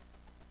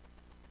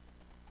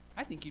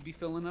 I think you'd be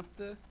filling up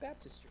the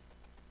baptistry.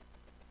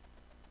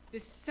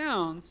 This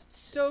sounds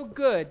so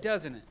good,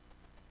 doesn't it?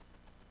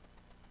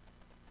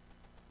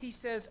 He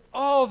says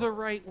all the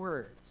right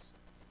words.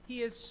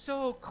 He is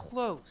so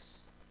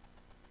close.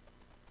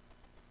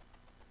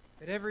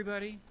 But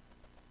everybody,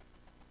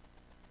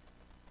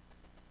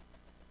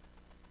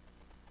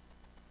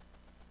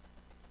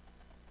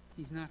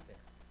 he's not there.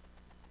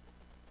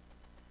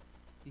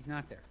 He's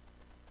not there.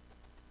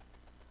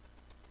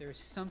 There's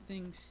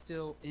something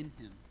still in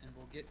him, and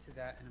we'll get to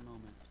that in a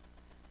moment.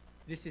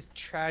 This is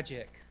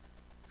tragic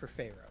for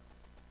Pharaoh.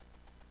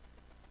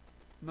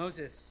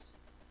 Moses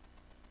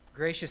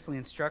graciously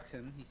instructs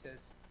him. He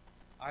says,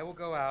 I will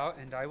go out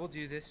and I will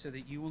do this so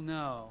that you will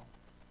know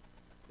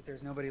that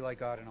there's nobody like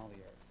God in all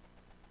the earth.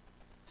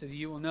 So that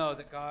you will know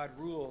that God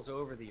rules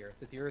over the earth,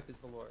 that the earth is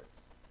the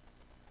Lord's.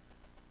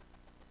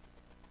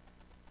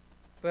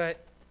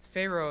 But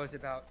Pharaoh is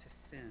about to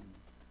sin.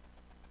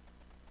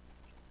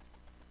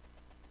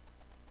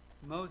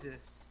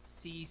 Moses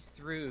sees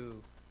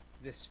through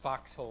this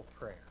foxhole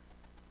prayer.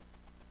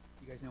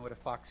 You guys know what a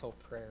foxhole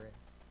prayer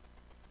is?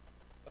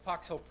 A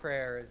foxhole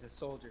prayer is a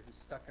soldier who's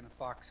stuck in a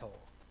foxhole.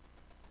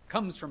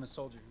 Comes from a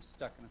soldier who's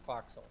stuck in a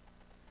foxhole.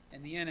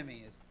 And the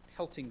enemy is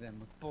pelting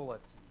them with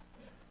bullets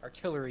and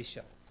artillery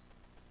shells.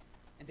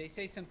 And they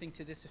say something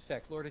to this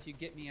effect: Lord, if you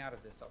get me out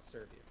of this, I'll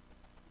serve you.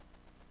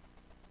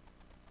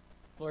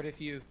 Lord, if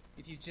you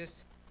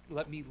just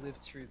let me live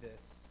through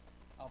this,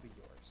 I'll be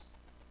yours.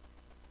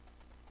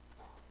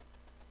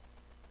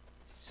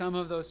 Some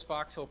of those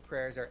foxhole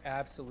prayers are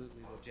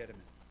absolutely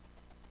legitimate.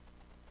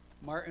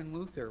 Martin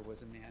Luther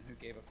was a man who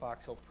gave a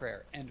foxhole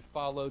prayer and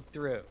followed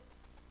through.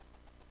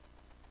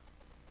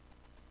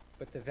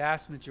 But the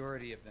vast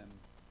majority of them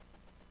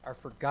are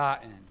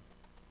forgotten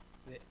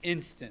the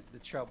instant the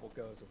trouble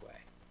goes away.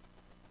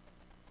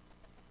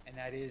 And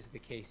that is the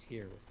case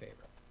here with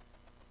Pharaoh.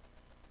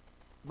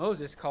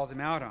 Moses calls him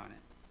out on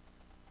it.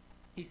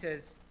 He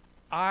says,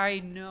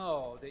 I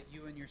know that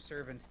you and your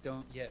servants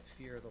don't yet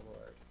fear the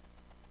Lord.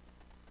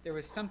 There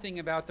was something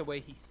about the way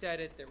he said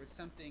it. There was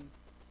something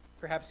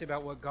perhaps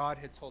about what God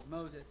had told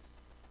Moses.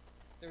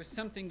 There was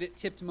something that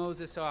tipped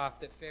Moses off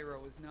that Pharaoh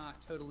was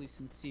not totally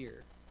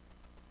sincere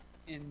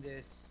in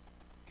this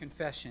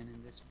confession,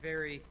 in this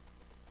very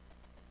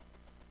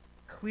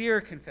clear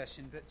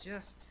confession, but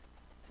just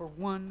for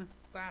one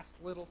last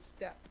little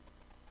step.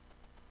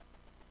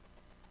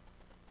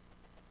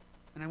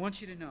 And I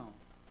want you to know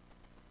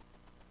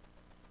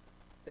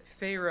that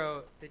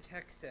Pharaoh, the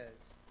text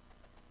says,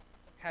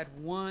 had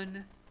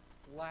one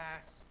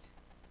last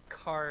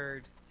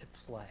card to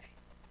play.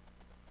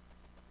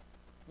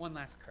 One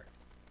last card.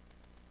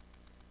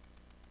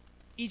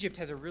 Egypt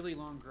has a really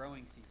long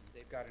growing season.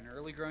 They've got an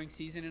early growing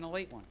season and a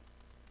late one.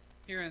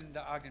 Here in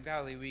the Ogden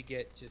Valley, we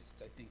get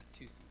just, I think,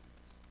 2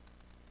 seasons.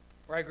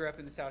 Where I grew up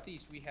in the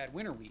southeast, we had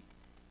winter wheat.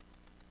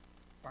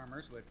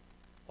 Farmers would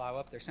plow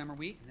up their summer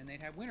wheat, and then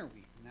they'd have winter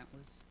wheat, and that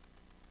was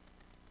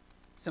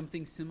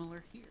something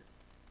similar here.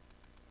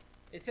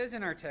 It says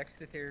in our text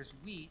that there's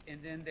wheat,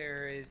 and then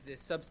there is this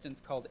substance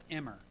called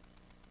emmer.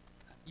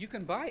 You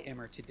can buy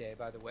emmer today,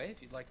 by the way,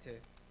 if you'd like to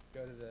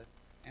go to the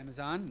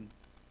Amazon, and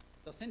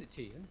they'll send it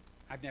to you.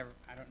 I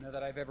don't know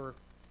that I've ever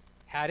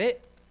had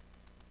it.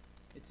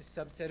 It's a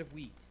subset of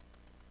wheat.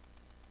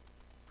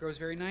 Grows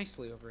very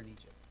nicely over in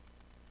Egypt.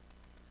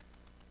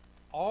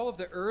 All of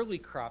the early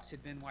crops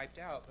had been wiped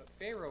out, but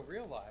Pharaoh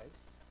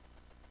realized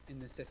in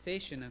the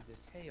cessation of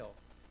this hail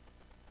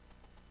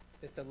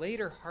that the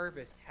later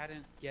harvest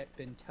hadn't yet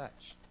been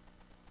touched.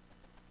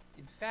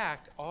 In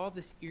fact, all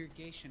this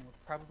irrigation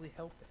would probably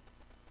help it.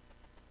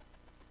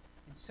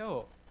 And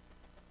so,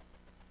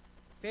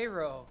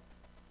 Pharaoh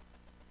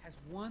has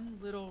one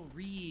little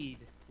reed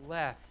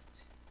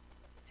left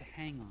to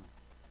hang on.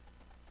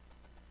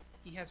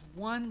 He has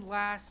one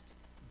last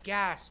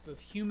gasp of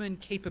human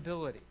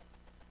capability.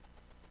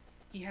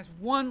 He has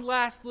one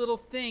last little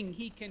thing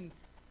he can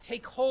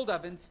take hold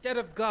of instead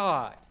of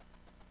God.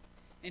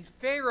 And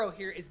Pharaoh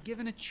here is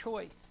given a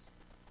choice.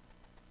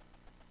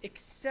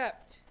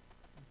 Accept,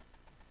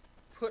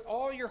 put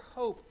all your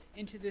hope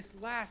into this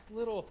last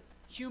little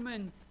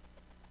human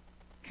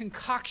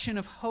concoction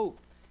of hope,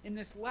 in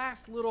this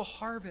last little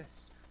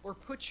harvest, or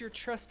put your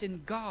trust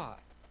in God.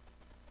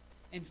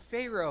 And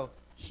Pharaoh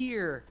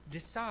here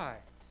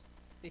decides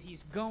that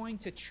he's going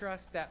to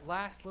trust that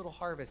last little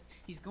harvest.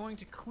 He's going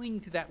to cling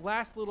to that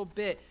last little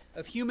bit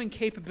of human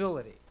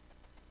capability.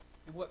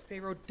 And what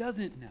Pharaoh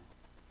doesn't know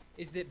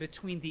is that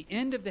between the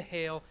end of the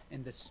hail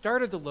and the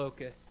start of the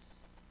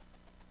locusts,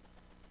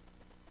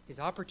 his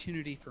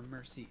opportunity for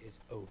mercy is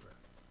over.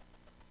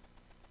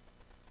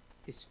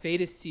 His fate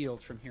is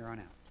sealed from here on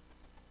out.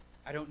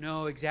 I don't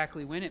know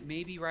exactly when. It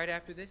may be right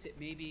after this. It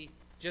may be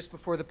just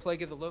before the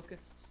plague of the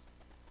locusts.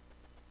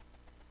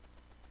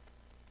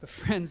 But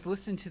friends,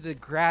 listen to the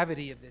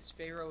gravity of this.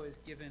 Pharaoh is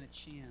given a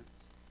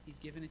chance. He's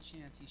given a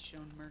chance. He's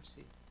shown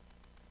mercy.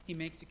 He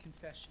makes a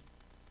confession.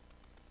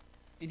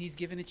 And he's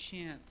given a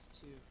chance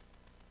to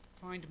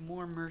find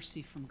more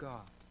mercy from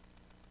God.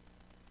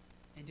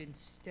 And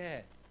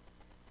instead,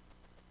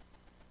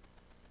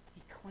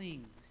 he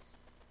clings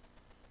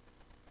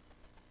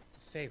to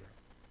Pharaoh.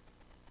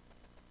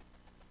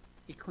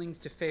 He clings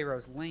to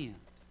Pharaoh's land.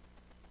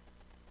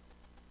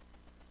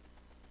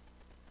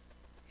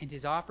 And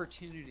his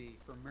opportunity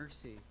for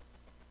mercy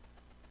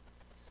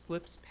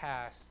slips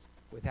past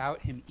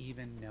without him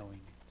even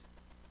knowing it.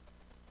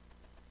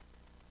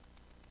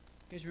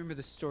 You guys remember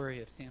the story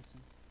of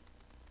Samson?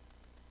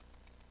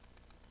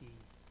 He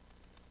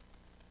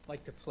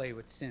liked to play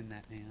with sin,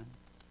 that man.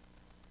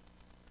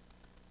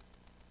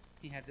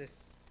 he had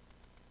this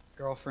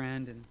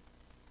girlfriend, and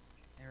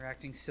they were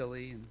acting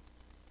silly, and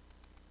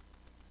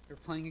they were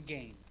playing a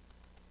game.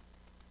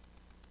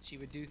 She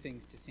would do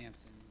things to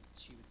Samson.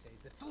 She would say,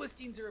 "The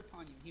Philistines are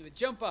upon you." He would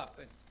jump up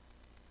and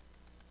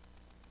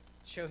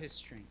show his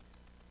strength.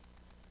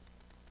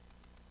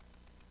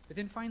 But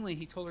then finally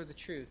he told her the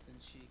truth,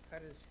 and she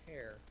cut his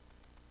hair,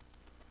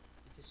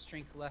 and his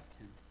strength left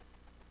him.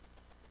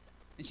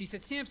 And she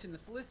said, "Samson, the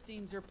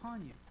Philistines are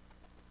upon you."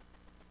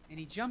 And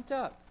he jumped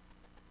up,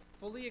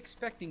 fully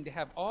expecting to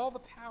have all the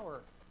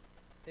power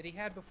that he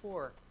had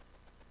before.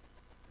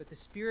 But the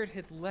Spirit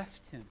had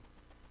left him.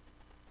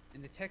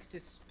 And the text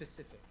is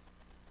specific.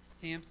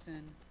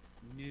 Samson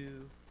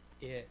knew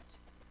it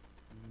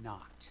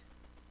not.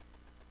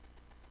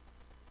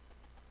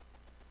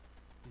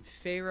 And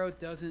Pharaoh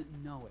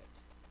doesn't know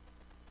it.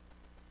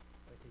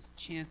 But his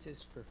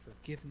chances for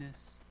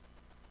forgiveness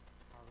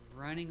are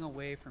running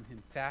away from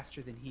him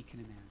faster than he can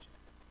imagine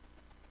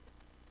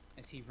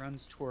as he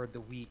runs toward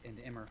the wheat and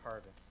emmer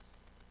harvests.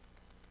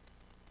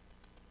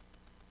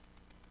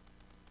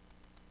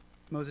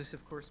 Moses,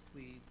 of course,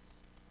 pleads.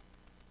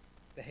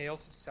 The hail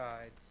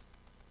subsides,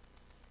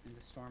 and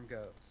the storm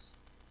goes.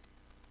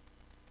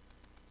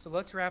 So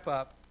let's wrap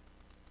up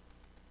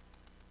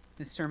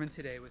this sermon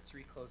today with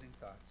 3 closing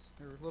thoughts.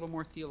 They're a little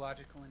more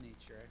theological in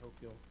nature. I hope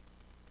you'll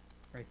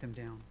write them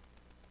down.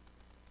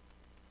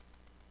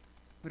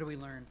 What do we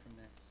learn from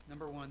this?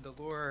 Number 1, the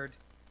Lord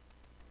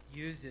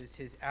uses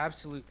his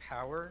absolute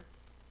power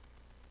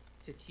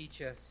to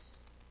teach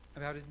us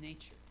about his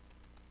nature.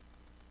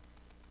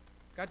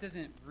 God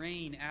doesn't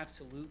reign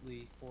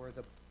absolutely for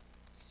the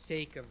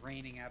sake of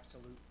reigning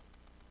absolutely.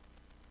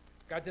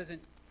 God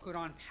doesn't put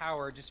on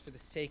power just for the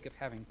sake of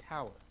having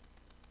power.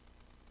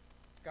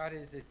 God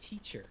is a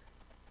teacher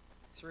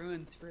through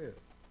and through.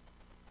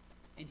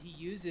 And he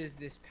uses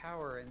this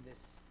power and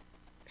this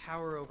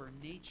power over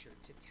nature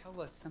to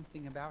tell us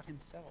something about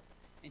himself.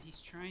 And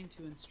he's trying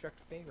to instruct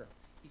Pharaoh.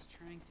 He's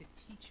trying to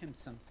teach him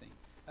something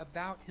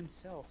about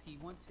himself. He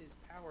wants his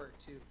power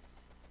to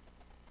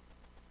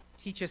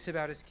teach us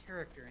about his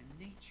character and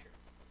nature.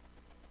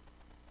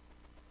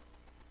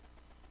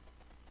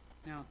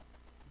 Now,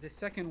 the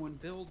second one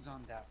builds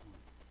on that one.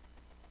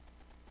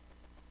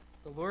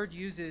 The Lord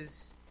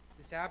uses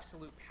this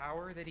absolute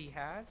power that he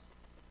has.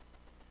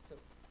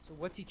 So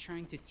what's he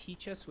trying to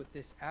teach us with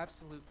this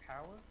absolute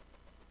power?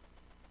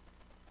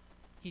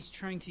 He's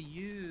trying to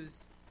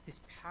use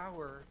his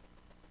power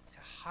to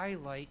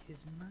highlight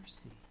his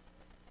mercy.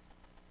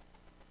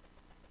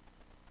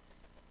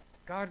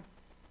 God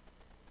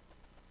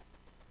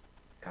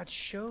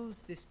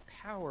shows this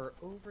power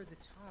over the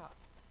top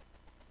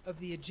of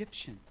the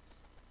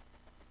Egyptians.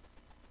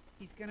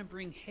 He's going to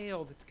bring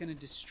hail that's going to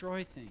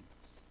destroy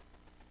things.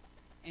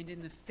 And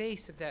in the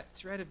face of that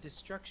threat of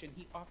destruction,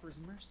 he offers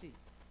mercy.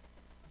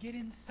 Get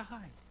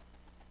inside.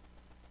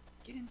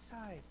 Get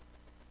inside.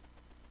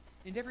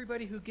 And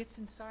everybody who gets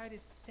inside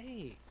is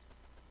saved.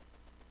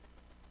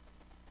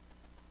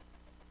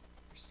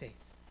 You're safe.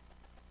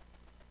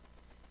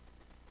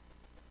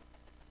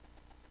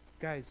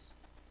 Guys,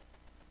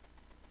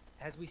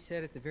 as we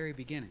said at the very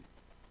beginning,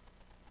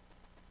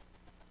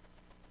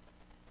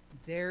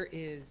 there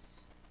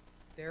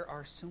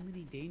are so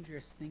many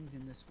dangerous things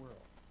in this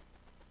world.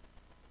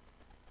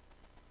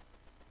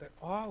 But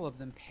all of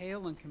them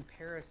pale in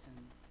comparison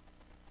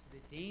to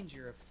the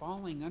danger of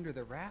falling under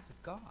the wrath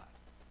of God.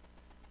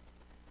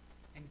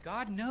 And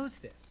God knows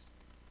this.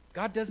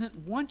 God doesn't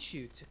want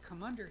you to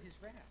come under his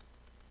wrath.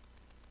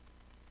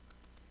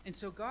 And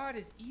so God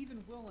is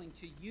even willing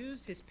to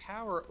use his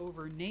power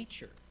over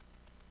nature,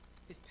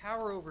 his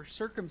power over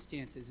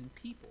circumstances and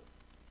people,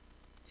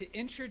 to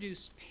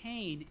introduce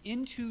pain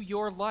into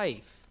your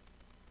life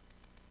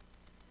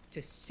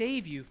to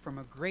save you from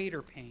a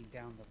greater pain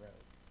down the road.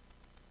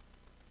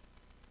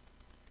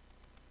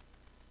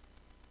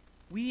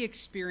 We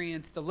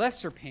experience the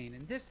lesser pain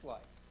in this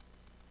life.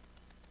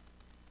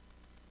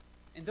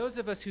 And those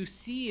of us who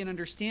see and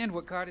understand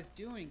what God is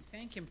doing,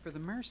 thank him for the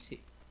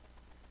mercy.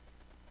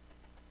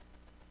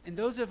 And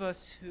those of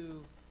us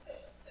who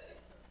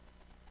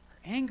are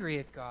angry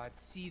at God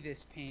see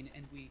this pain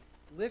and we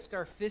lift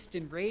our fist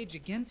in rage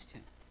against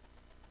him.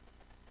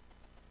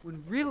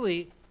 When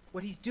really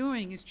what he's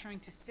doing is trying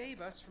to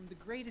save us from the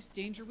greatest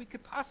danger we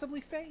could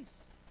possibly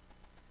face.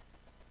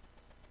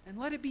 And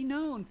let it be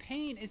known,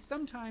 pain is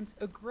sometimes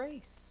a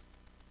grace.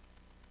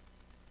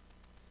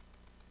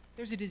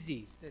 There's a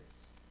disease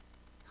that's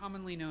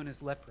commonly known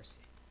as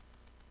leprosy.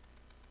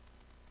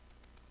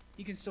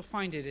 You can still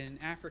find it in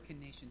African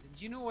nations. And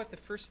do you know what the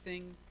first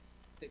thing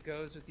that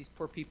goes with these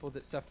poor people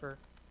that suffer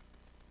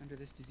under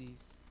this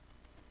disease?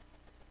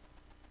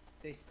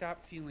 They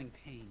stop feeling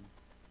pain.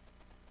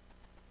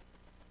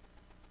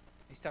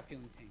 They stop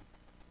feeling pain.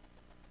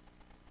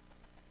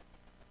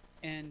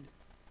 And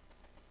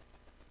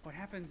what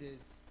happens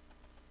is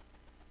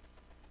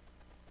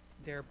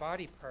their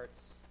body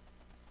parts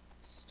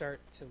start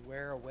to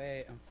wear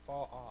away and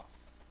fall off.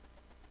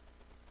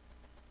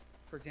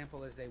 For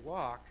example, as they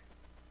walk,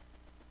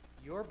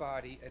 your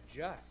body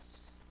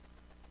adjusts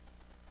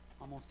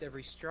almost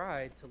every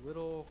stride to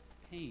little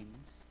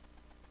pains,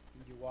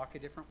 and you walk a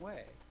different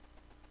way.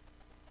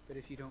 But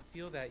if you don't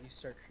feel that, you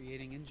start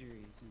creating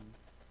injuries, and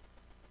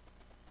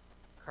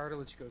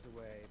cartilage goes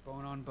away,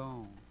 bone on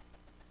bone,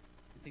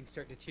 and things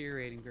start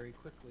deteriorating very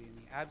quickly in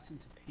the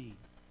absence of pain.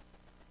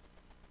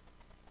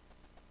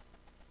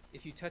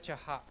 If you touch a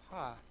hot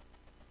pot,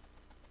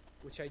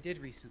 which I did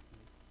recently,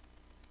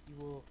 you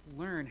will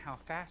learn how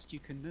fast you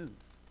can move.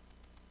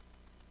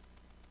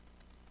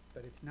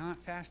 But it's not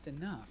fast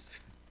enough.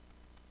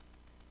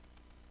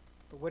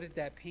 But what did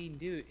that pain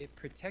do? It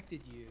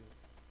protected you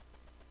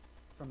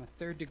from a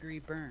third-degree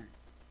burn.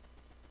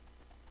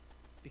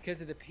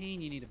 Because of the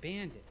pain, you need a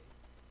Band-Aid.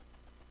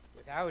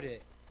 Without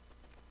it,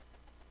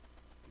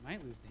 you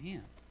might lose the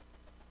hand.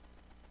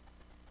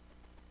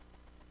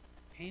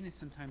 Pain is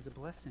sometimes a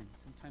blessing.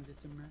 Sometimes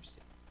it's a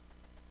mercy.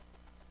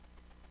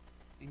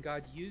 And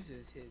God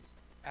uses his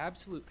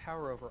absolute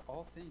power over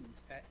all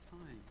things at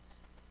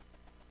times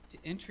to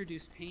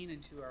introduce pain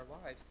into our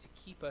lives to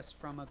keep us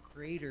from a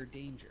greater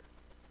danger.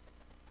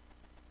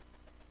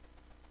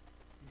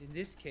 And in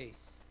this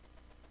case,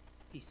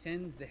 he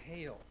sends the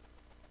hail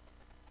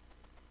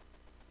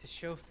to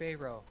show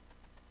Pharaoh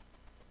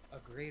a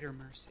greater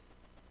mercy.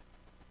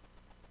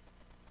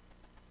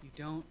 You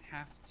don't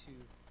have to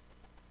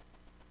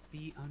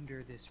be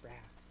under this wrath.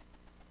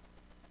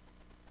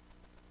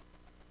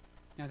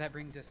 Now that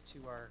brings us to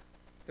our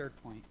third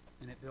point,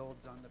 and it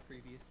builds on the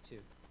previous two.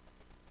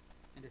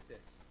 And it's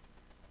this.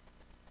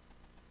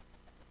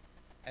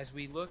 As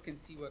we look and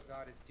see what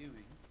God is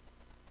doing,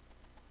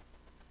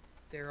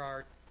 there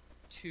are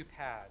two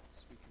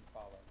paths we can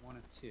follow, one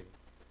of two.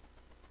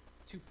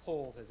 Two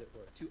poles, as it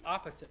were, two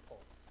opposite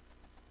poles.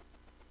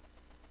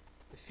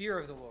 The fear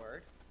of the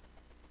Lord.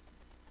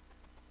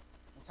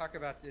 We'll talk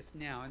about this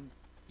now, and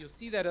you'll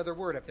see that other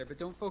word up there, but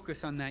don't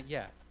focus on that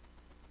yet.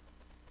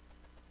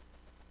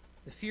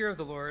 The fear of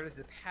the Lord is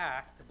the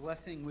path to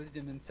blessing,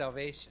 wisdom, and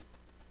salvation.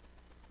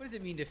 What does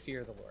it mean to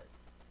fear the Lord?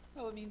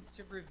 Well, it means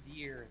to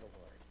revere the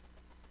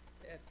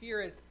Lord.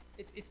 Fear is,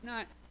 it's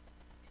not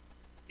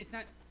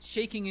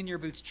shaking in your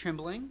boots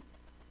trembling,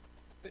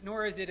 but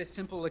nor is it a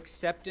simple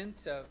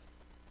acceptance of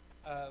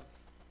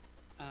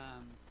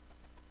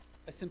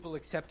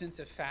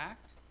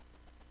fact.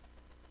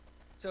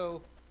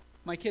 So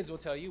my kids will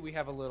tell you, we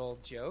have a little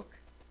joke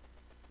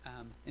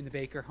in the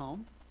Baker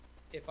home.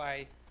 If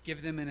I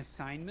give them an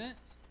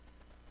assignment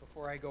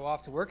before I go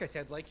off to work, I say,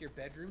 I'd like your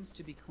bedrooms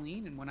to be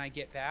clean, and when I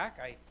get back,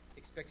 I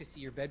expect to see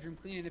your bedroom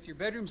clean. And if your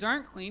bedrooms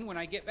aren't clean when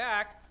I get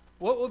back,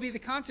 what will be the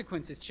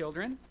consequences,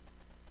 children?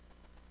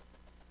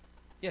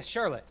 Yes,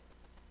 Charlotte.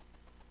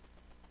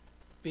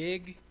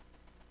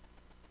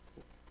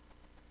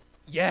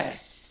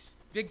 Yes!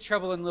 Big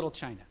trouble in Little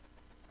China.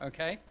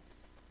 Okay?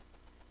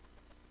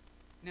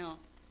 Now,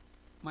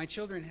 my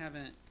children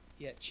haven't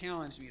yet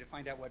challenged me to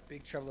find out what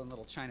Big Trouble in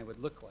Little China would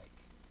look like.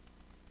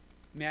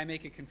 May I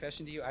make a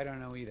confession to you? I don't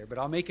know either, but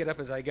I'll make it up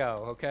as I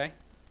go, okay?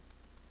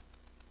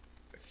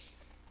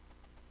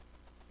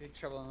 Big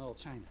Trouble in Little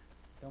China.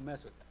 Don't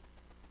mess with that.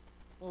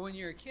 Well, when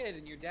you're a kid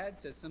and your dad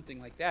says something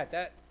like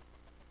that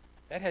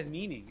has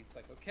meaning. It's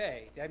like,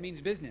 okay, that means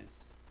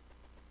business.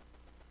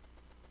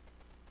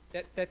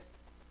 That's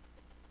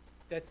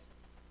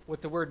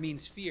what the word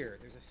means, fear.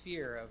 There's a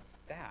fear of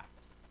that.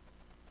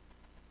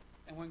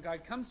 And when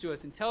God comes to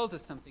us and tells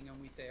us something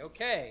and we say,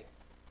 okay,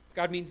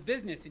 God means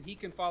business, and he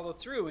can follow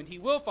through, and he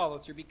will follow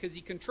through because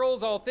he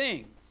controls all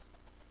things.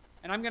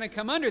 And I'm going to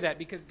come under that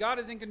because God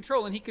is in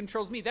control and he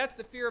controls me. That's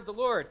the fear of the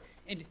Lord.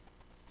 And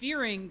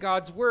fearing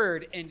God's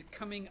word and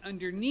coming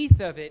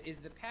underneath of it is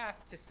the path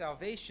to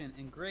salvation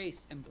and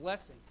grace and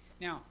blessing.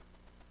 Now,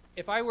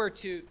 if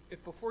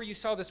before you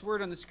saw this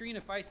word on the screen,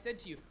 if I said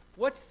to you,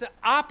 what's the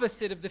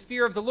opposite of the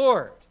fear of the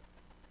Lord?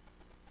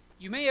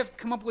 You may have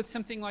come up with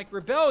something like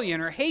rebellion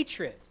or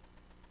hatred,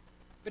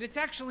 but it's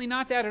actually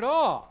not that at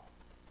all.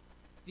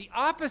 The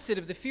opposite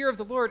of the fear of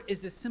the Lord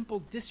is a simple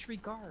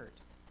disregard.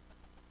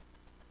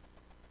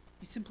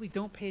 You simply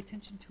don't pay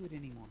attention to it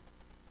anymore.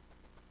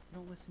 You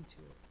don't listen to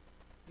it.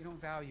 You don't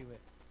value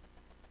it.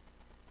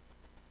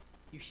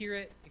 You hear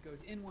it, it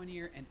goes in one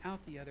ear and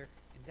out the other,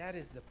 and that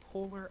is the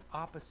polar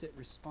opposite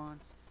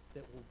response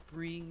that will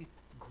bring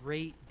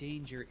great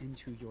danger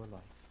into your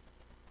life.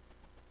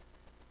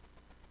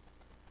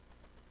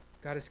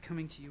 God is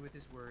coming to you with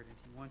his word, and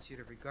he wants you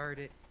to regard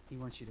it. He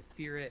wants you to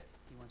fear it.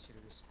 He wants you to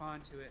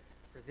respond to it.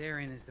 For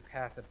therein is the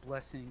path of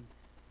blessing,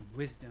 and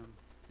wisdom,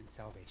 and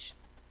salvation.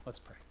 Let's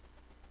pray.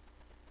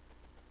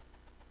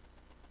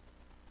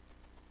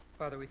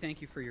 Father, we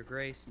thank you for your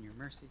grace and your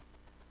mercy.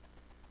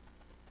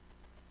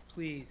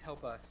 Please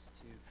help us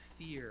to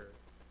fear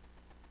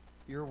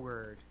your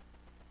word,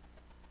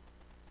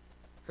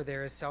 for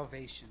there is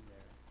salvation there,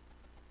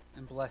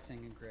 and blessing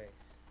and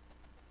grace.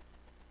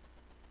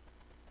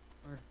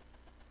 Lord,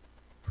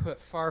 put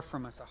far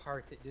from us a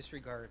heart that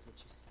disregards what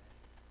you say.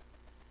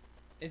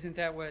 Isn't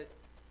that what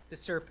the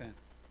serpent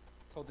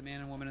told the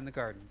man and woman in the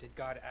garden? Did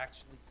God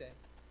actually say?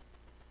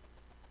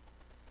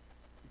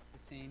 It's the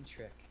same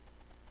trick.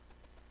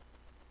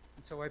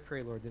 And so I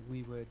pray, Lord, that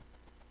we would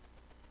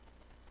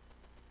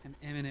an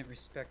eminent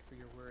respect for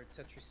your word,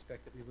 such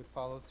respect that we would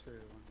follow through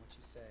on what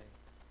you say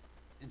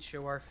and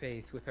show our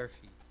faith with our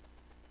feet.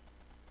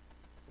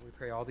 We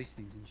pray all these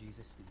things in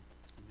Jesus' name.